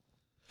Z.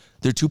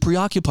 They're too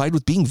preoccupied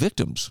with being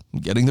victims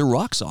and getting their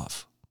rocks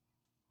off.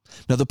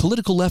 Now, the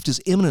political left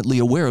is eminently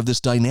aware of this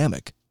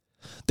dynamic.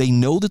 They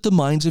know that the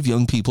minds of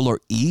young people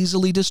are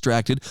easily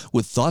distracted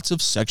with thoughts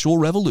of sexual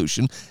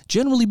revolution,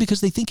 generally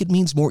because they think it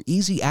means more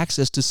easy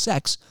access to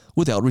sex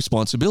without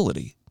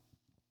responsibility.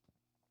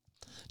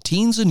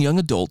 Teens and young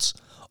adults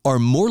are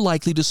more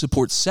likely to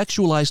support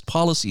sexualized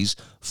policies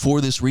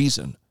for this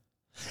reason.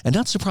 And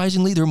not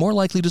surprisingly, they're more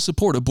likely to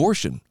support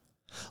abortion.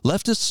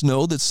 Leftists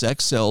know that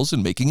sex sells,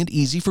 and making it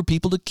easy for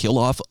people to kill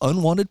off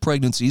unwanted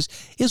pregnancies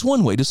is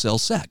one way to sell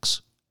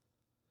sex.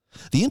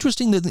 The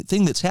interesting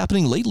thing that's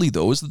happening lately,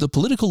 though, is that the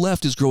political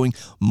left is growing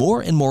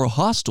more and more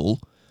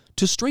hostile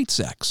to straight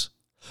sex.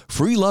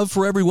 Free love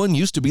for everyone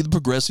used to be the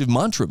progressive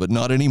mantra, but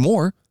not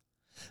anymore.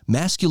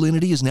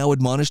 Masculinity is now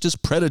admonished as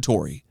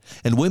predatory,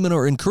 and women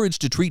are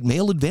encouraged to treat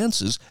male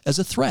advances as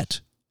a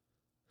threat.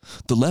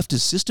 The left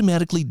is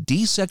systematically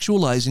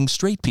desexualizing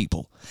straight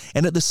people,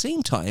 and at the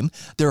same time,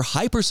 they're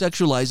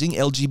hypersexualizing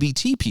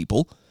LGBT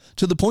people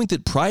to the point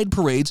that pride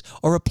parades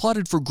are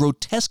applauded for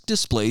grotesque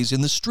displays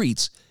in the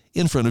streets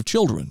in front of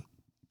children.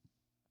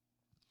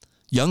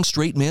 Young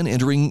straight men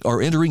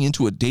are entering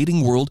into a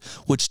dating world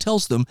which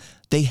tells them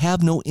they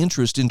have no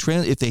interest in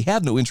if they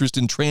have no interest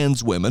in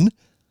trans women,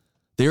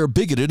 they are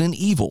bigoted and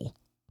evil.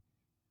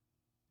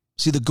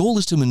 See, the goal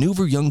is to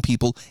maneuver young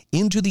people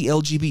into the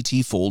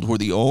LGBT fold where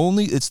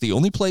it's the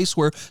only place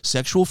where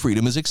sexual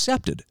freedom is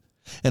accepted.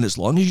 And as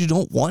long as you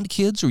don't want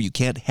kids or you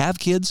can't have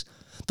kids,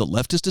 the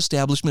leftist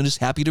establishment is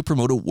happy to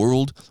promote a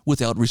world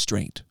without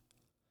restraint.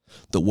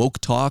 The woke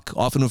talk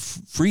often of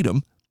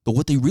freedom, but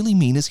what they really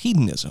mean is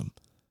hedonism.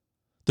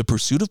 The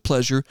pursuit of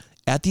pleasure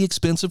at the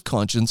expense of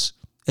conscience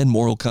and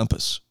moral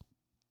compass.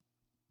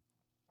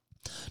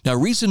 Now,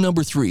 reason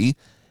number 3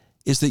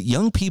 is that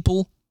young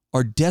people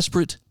are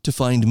desperate to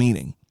find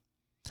meaning.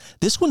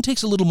 This one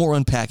takes a little more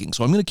unpacking,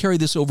 so I'm going to carry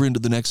this over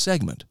into the next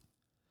segment.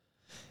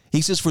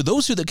 He says, for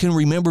those that can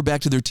remember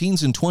back to their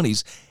teens and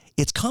 20s,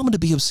 it's common to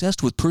be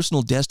obsessed with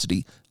personal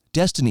destiny,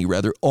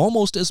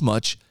 almost as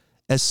much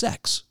as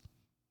sex.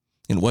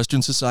 In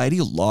Western society,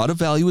 a lot of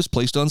value is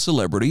placed on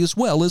celebrity as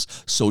well as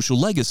social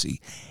legacy.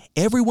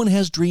 Everyone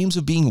has dreams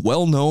of being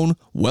well-known,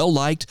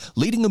 well-liked,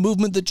 leading a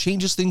movement that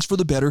changes things for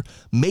the better,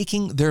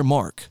 making their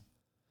mark.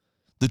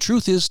 The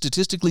truth is,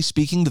 statistically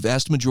speaking, the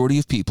vast majority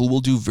of people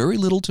will do very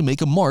little to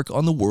make a mark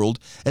on the world,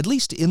 at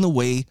least in the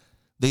way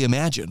they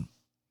imagine.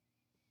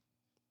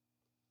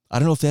 I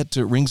don't know if that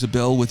rings a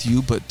bell with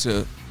you, but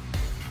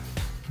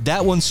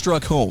that one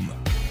struck home.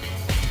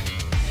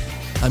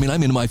 I mean,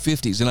 I'm in my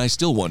 50s, and I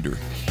still wonder,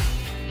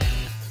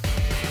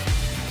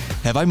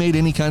 have I made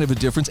any kind of a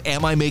difference?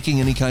 Am I making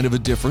any kind of a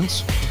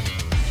difference?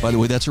 By the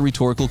way, that's a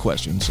rhetorical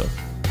question, so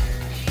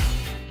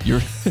your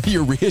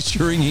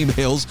reassuring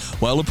emails,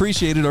 while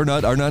appreciated, are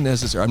not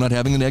necessary. I'm not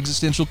having an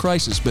existential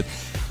crisis, but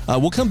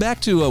we'll come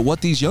back to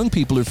what these young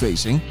people are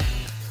facing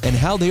and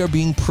how they are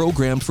being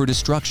programmed for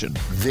destruction.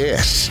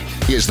 This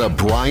is the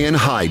Bryan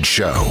Hyde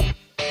Show.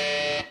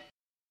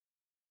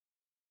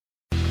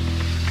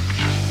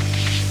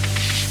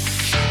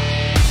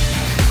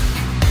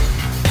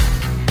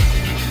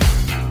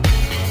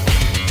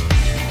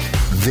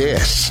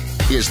 This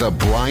is the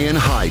Bryan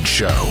Hyde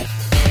Show.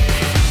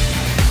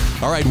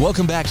 All right,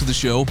 welcome back to the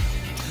show.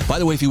 By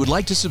the way, if you would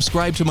like to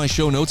subscribe to my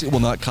show notes, it will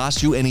not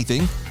cost you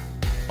anything.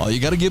 All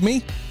you got to give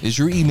me is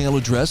your email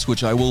address,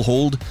 which I will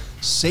hold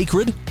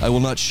sacred. I will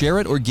not share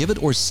it or give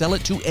it or sell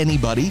it to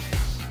anybody.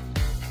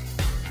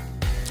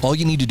 All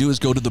you need to do is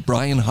go to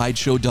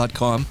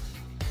thebryanhydeshow.com.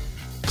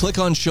 Click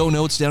on show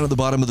notes down at the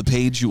bottom of the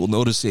page. You will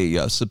notice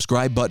a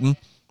subscribe button.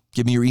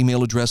 Give me your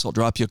email address. I'll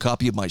drop you a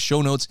copy of my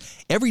show notes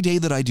every day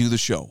that I do the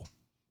show.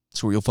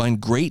 It's where you'll find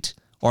great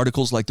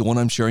articles like the one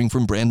I'm sharing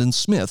from Brandon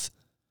Smith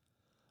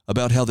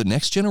about how the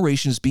next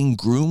generation is being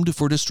groomed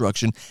for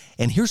destruction,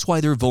 and here's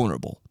why they're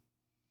vulnerable.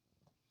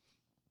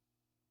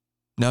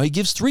 Now, he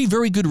gives 3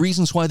 very good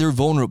reasons why they're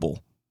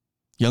vulnerable.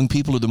 Young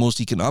people are the most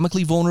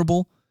economically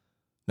vulnerable.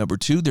 Number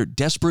 2,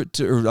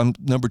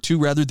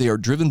 they are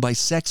driven by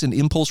sex and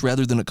impulse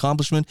rather than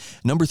accomplishment.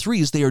 Number 3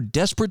 is they are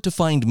desperate to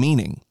find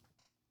meaning.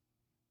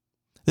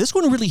 This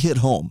one really hit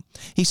home.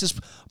 He says,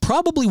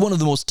 probably one of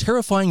the most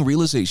terrifying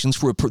realizations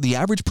for the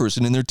average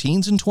person in their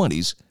teens and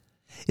 20s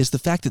is the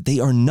fact that they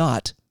are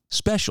not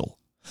special.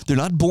 They're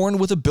not born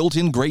with a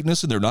built-in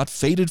greatness, and they're not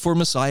fated for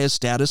Messiah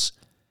status.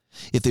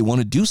 If they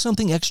want to do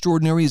something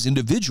extraordinary as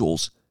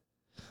individuals,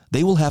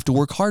 they will have to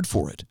work hard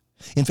for it.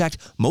 In fact,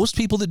 most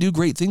people that do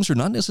great things are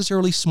not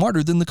necessarily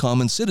smarter than the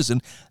common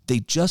citizen. They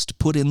just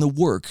put in the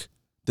work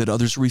that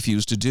others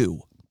refuse to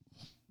do.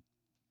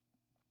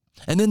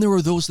 And then there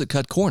are those that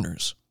cut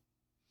corners.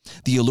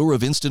 The allure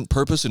of instant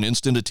purpose and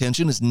instant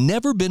attention has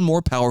never been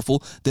more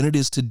powerful than it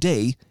is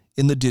today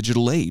in the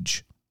digital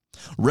age.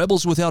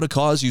 Rebels without a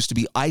cause used to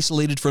be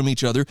isolated from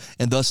each other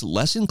and thus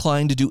less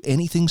inclined to do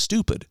anything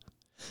stupid.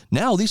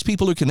 Now these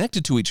people are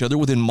connected to each other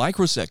within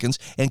microseconds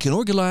and can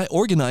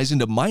organize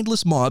into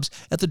mindless mobs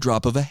at the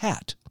drop of a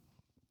hat.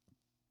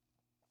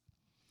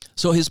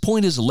 So his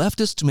point is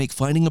leftists make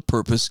finding a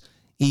purpose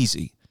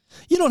easy.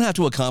 You don't have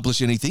to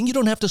accomplish anything. You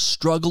don't have to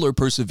struggle or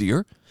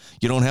persevere.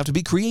 You don't have to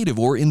be creative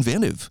or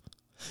inventive.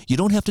 You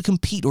don't have to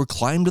compete or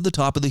climb to the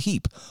top of the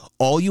heap.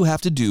 All you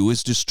have to do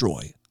is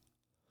destroy.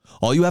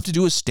 All you have to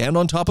do is stand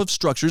on top of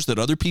structures that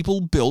other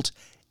people built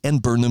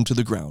and burn them to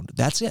the ground.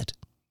 That's it.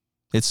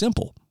 It's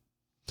simple.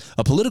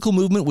 A political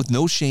movement with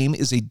no shame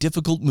is a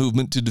difficult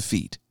movement to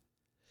defeat,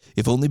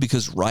 if only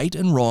because right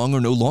and wrong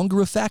are no longer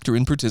a factor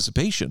in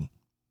participation.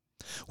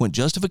 When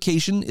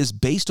justification is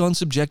based on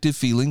subjective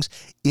feelings,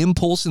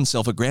 impulse, and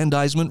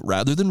self-aggrandizement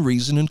rather than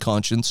reason and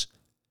conscience,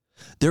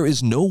 there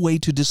is no way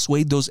to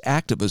dissuade those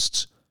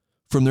activists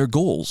from their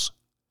goals.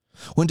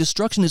 When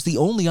destruction is the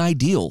only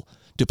ideal,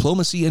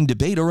 diplomacy and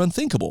debate are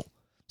unthinkable.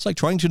 It's like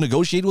trying to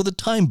negotiate with a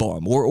time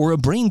bomb or a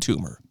brain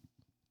tumor.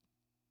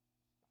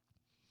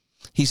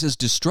 He says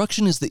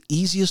destruction is the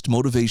easiest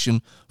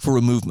motivation for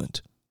a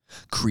movement.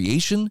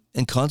 Creation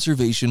and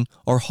conservation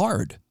are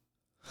hard.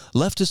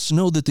 Leftists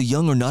know that the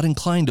young are not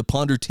inclined to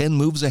ponder 10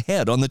 moves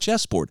ahead on the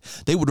chessboard.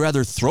 They would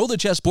rather throw the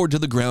chessboard to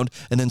the ground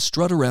and then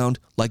strut around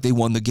like they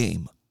won the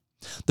game.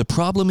 The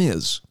problem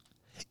is,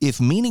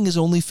 if meaning is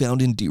only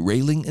found in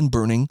derailing and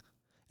burning,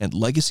 and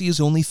legacy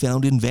is only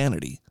found in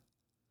vanity,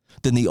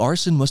 then the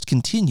arson must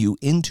continue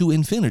into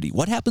infinity.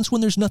 What happens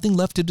when there's nothing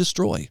left to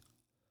destroy?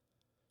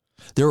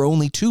 There are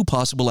only two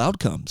possible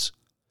outcomes.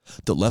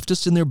 The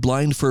leftists in their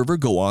blind fervor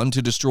go on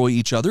to destroy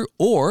each other,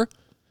 or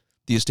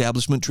the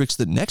establishment tricks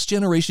the next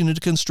generation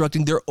into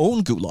constructing their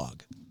own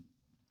gulag.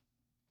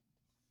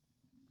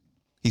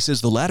 He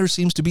says the latter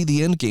seems to be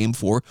the end game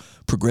for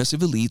progressive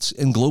elites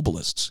and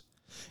globalists.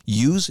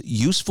 Use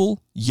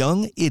useful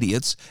young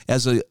idiots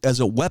as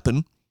a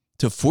weapon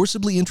to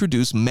forcibly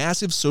introduce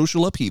massive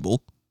social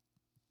upheaval,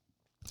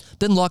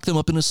 then lock them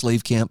up in a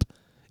slave camp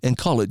and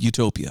call it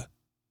utopia.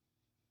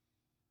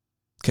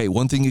 Okay,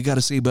 one thing you got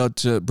to say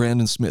about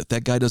Brandon Smith,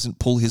 that guy doesn't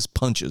pull his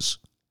punches.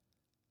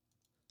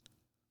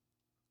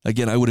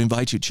 Again, I would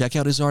invite you to check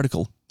out his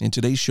article in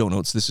today's show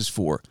notes. This is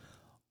for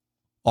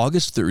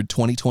August 3rd,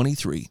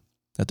 2023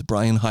 at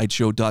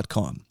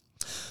thebryanhydeshow.com.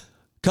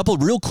 Couple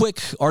real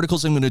quick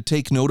articles I'm going to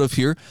take note of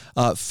here.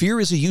 Fear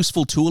is a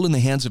useful tool in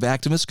the hands of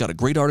activists. Got a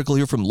great article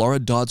here from Laura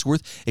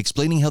Dodsworth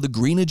explaining how the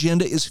green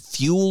agenda is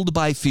fueled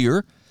by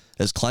fear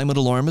as climate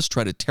alarmists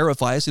try to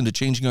terrify us into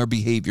changing our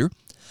behavior.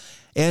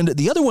 And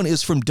the other one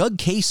is from Doug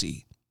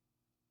Casey.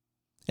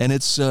 And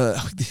it's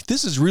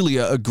this is really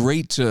a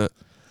great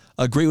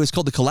it's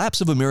called The Collapse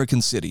of American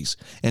Cities.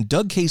 And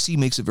Doug Casey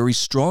makes a very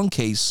strong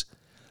case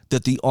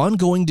that the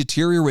ongoing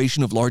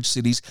deterioration of large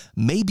cities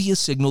may be a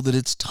signal that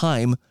it's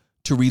time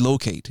to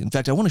relocate. In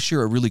fact, I want to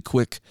share a really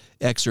quick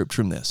excerpt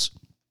from this.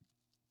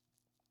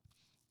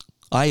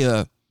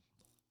 I'm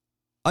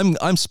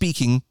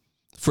speaking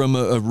from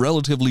a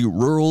relatively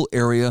rural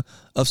area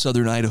of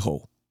southern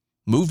Idaho.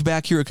 Moved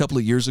back here a couple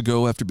of years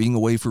ago after being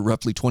away for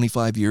roughly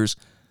 25 years.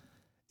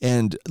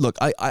 And look,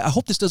 I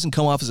hope this doesn't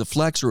come off as a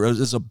flex or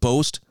as a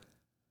boast,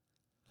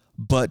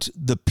 but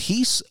the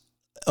peace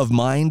of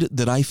mind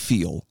that I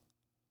feel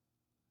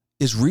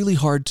is really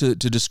hard to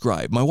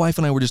describe. My wife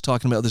and I were just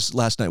talking about this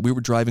last night. We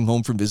were driving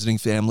home from visiting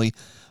family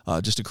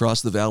just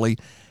across the valley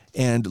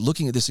and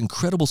looking at this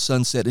incredible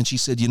sunset. And she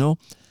said,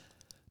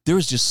 there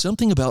is just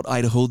something about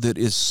Idaho that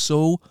is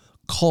so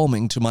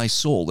calming to my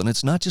soul. And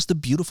it's not just the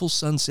beautiful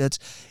sunsets.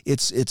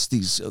 It's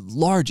these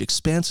large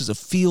expanses of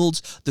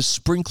fields, the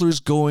sprinklers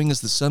going as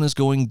the sun is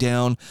going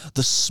down,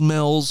 the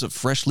smells of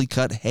freshly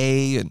cut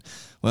hay, and,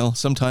 well,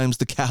 sometimes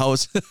the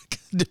cows,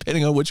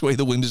 depending on which way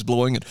the wind is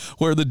blowing and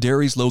where the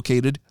dairy's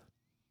located.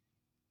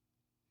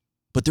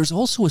 But there's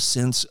also a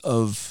sense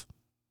of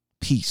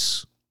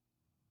peace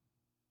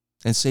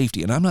and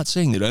safety. And I'm not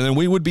saying that and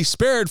we would be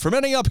spared from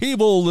any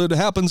upheaval that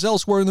happens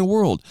elsewhere in the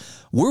world.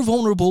 We're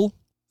vulnerable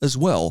as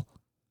well,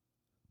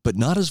 but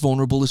not as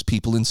vulnerable as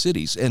people in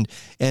cities. And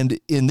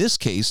in this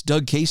case,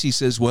 Doug Casey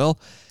says, if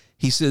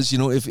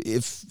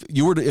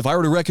I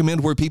were to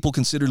recommend where people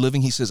consider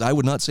living, he says, I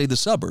would not say the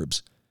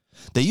suburbs.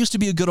 They used to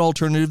be a good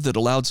alternative that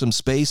allowed some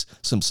space,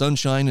 some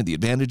sunshine, and the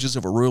advantages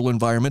of a rural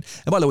environment.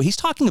 And by the way, he's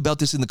talking about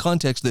this in the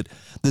context that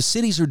the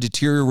cities are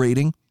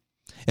deteriorating,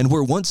 and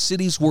where once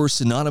cities were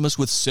synonymous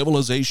with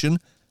civilization,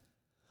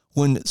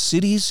 when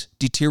cities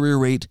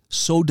deteriorate,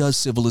 so does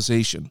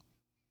civilization.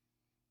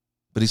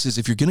 But he says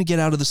if you're going to get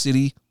out of the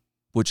city,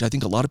 which I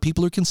think a lot of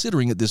people are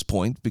considering at this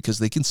point because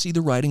they can see the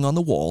writing on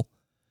the wall,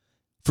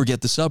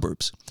 forget the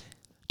suburbs.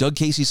 Doug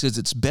Casey says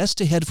it's best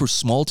to head for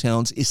small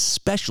towns,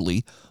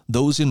 especially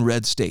those in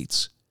red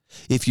states.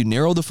 If you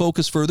narrow the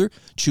focus further,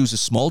 choose a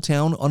small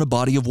town on a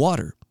body of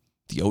water,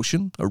 the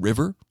ocean, a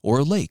river, or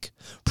a lake,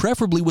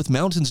 preferably with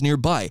mountains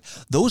nearby.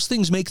 Those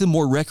things make them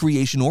more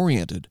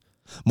recreation-oriented,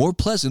 more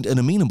pleasant and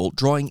amenable,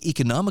 drawing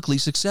economically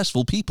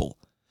successful people.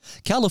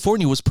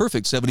 California was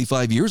perfect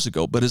 75 years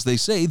ago, but as they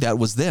say, that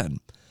was then,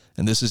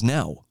 and this is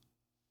now.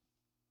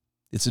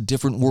 It's a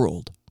different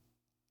world.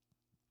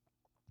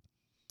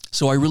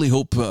 So I really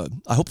hope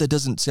that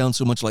doesn't sound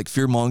so much like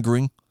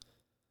fear-mongering.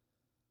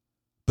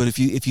 But if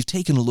you've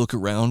taken a look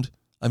around,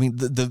 I mean,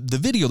 the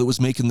video that was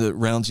making the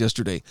rounds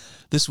yesterday,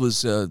 this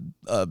was a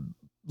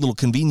little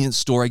convenience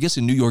store, I guess,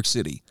 in New York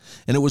City.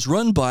 And it was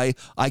run by,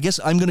 I'm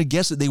going to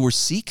guess that they were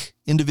Sikh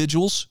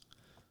individuals.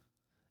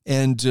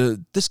 And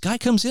this guy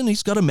comes in,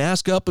 he's got a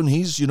mask up, and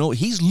he's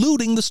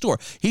looting the store.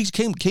 He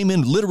came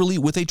in literally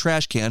with a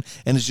trash can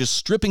and is just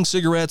stripping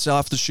cigarettes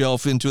off the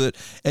shelf into it.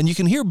 And you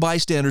can hear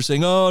bystanders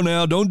saying, "Oh,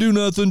 now don't do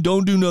nothing,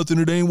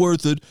 it ain't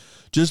worth it.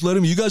 Just let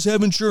him, you guys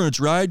have insurance,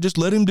 right? Just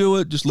let him do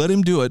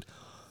it.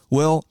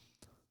 Well,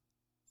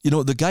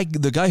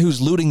 the guy who's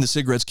looting the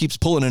cigarettes keeps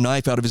pulling a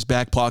knife out of his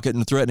back pocket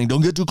and threatening,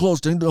 "Don't get too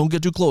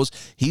close.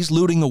 He's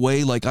looting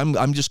away like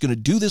I'm just going to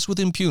do this with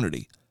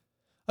impunity.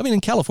 I mean,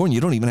 in California,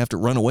 you don't even have to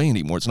run away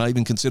anymore. It's not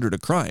even considered a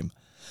crime.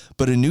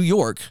 But in New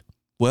York,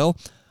 well,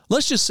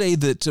 let's just say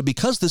that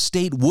because the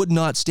state would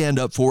not stand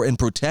up for and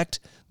protect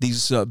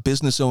these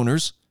business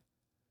owners,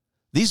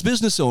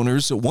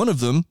 one of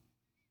them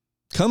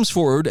comes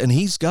forward and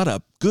he's got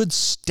a good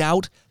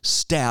stout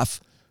staff.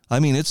 I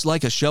mean, it's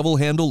like a shovel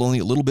handle, only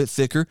a little bit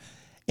thicker.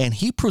 and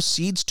he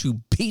proceeds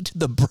to beat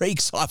the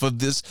brakes off of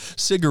this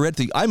cigarette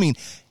thing. I mean,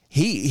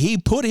 he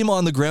put him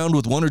on the ground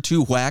with one or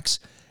two whacks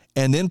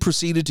and then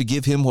proceeded to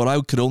give him what I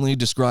could only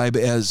describe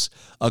as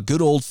a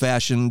good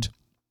old-fashioned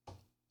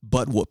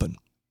butt whooping.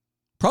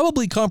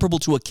 Probably comparable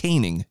to a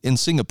caning in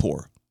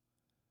Singapore.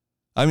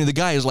 I mean, the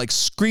guy is like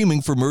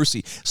screaming for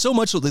mercy. So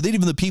much so that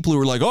even the people who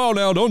were like, oh,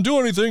 now don't do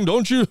anything.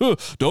 Don't you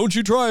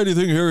try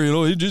anything here. You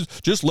know,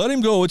 just let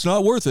him go. It's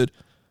not worth it.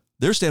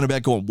 They're standing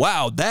back going,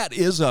 wow, that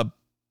is a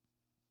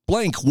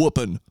blank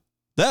whooping.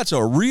 That's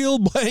a real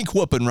blank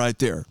whooping right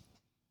there.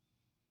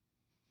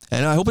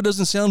 And I hope it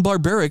doesn't sound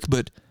barbaric,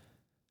 but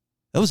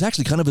that was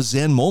actually kind of a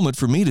Zen moment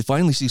for me to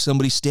finally see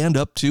somebody stand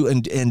up to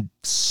and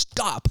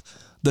stop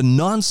the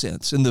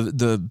nonsense and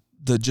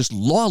the just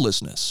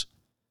lawlessness.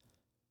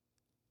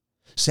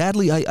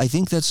 Sadly, I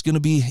think that's going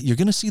to be, you're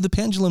going to see the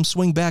pendulum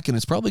swing back, and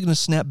it's probably going to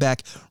snap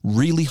back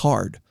really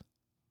hard.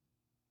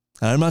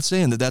 And I'm not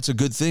saying that that's a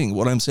good thing.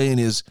 What I'm saying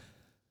is,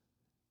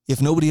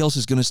 if nobody else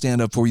is going to stand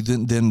up for you,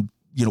 then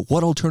you know,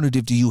 what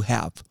alternative do you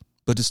have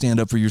but to stand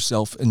up for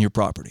yourself and your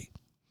property?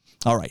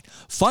 All right.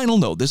 Final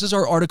note. This is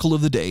our article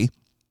of the day.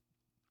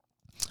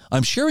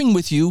 I'm sharing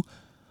with you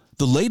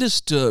the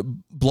latest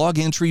blog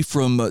entry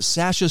from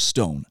Sasha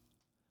Stone.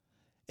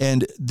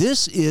 And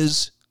this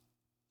is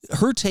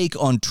her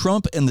take on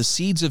Trump and the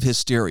seeds of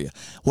hysteria.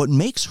 What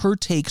makes her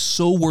take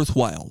so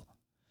worthwhile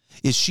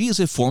is she is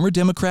a former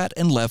Democrat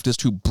and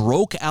leftist who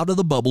broke out of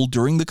the bubble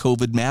during the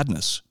COVID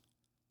madness.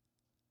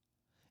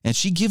 And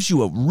she gives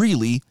you a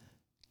really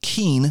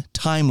keen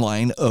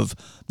timeline of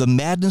the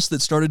madness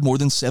that started more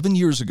than 7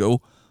 years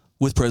ago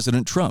with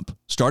President Trump,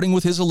 starting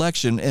with his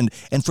election. And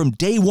from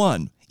day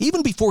one,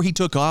 even before he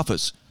took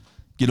office,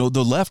 you know,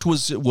 the left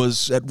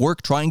was at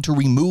work trying to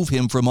remove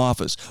him from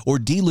office or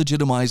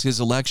delegitimize his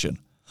election.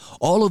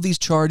 All of these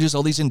charges,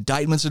 all these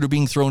indictments that are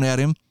being thrown at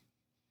him.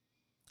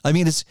 I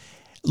mean,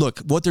 look,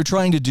 what they're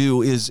trying to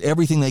do is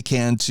everything they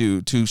can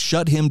to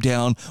shut him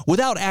down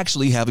without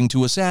actually having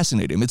to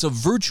assassinate him. It's a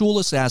virtual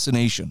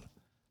assassination.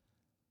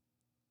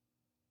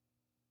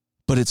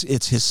 But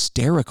it's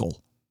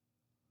hysterical.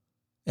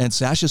 And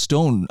Sasha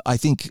Stone, I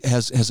think,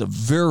 has a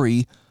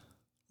very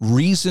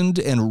reasoned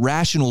and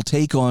rational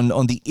take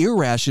on the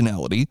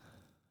irrationality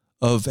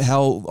of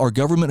how our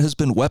government has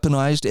been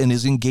weaponized and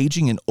is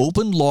engaging in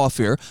open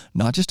lawfare,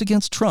 not just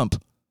against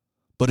Trump,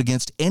 but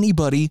against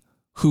anybody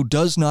who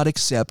does not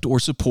accept or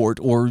support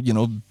or, you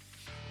know,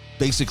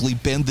 basically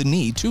bend the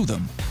knee to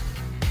them.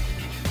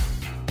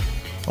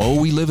 Oh,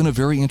 we live in a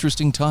very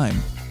interesting time.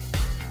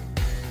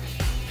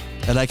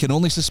 And I can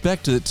only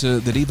suspect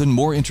that even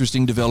more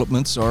interesting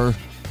developments are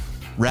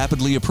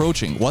rapidly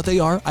approaching. What they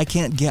are, I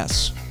can't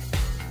guess.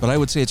 But I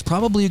would say it's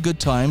probably a good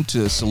time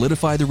to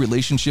solidify the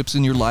relationships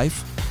in your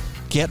life,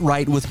 get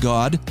right with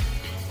God,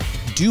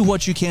 do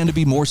what you can to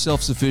be more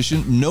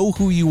self-sufficient, know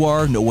who you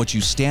are, know what you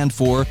stand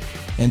for,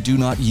 and do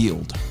not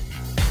yield.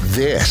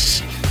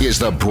 This is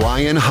the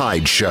Bryan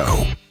Hyde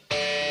Show.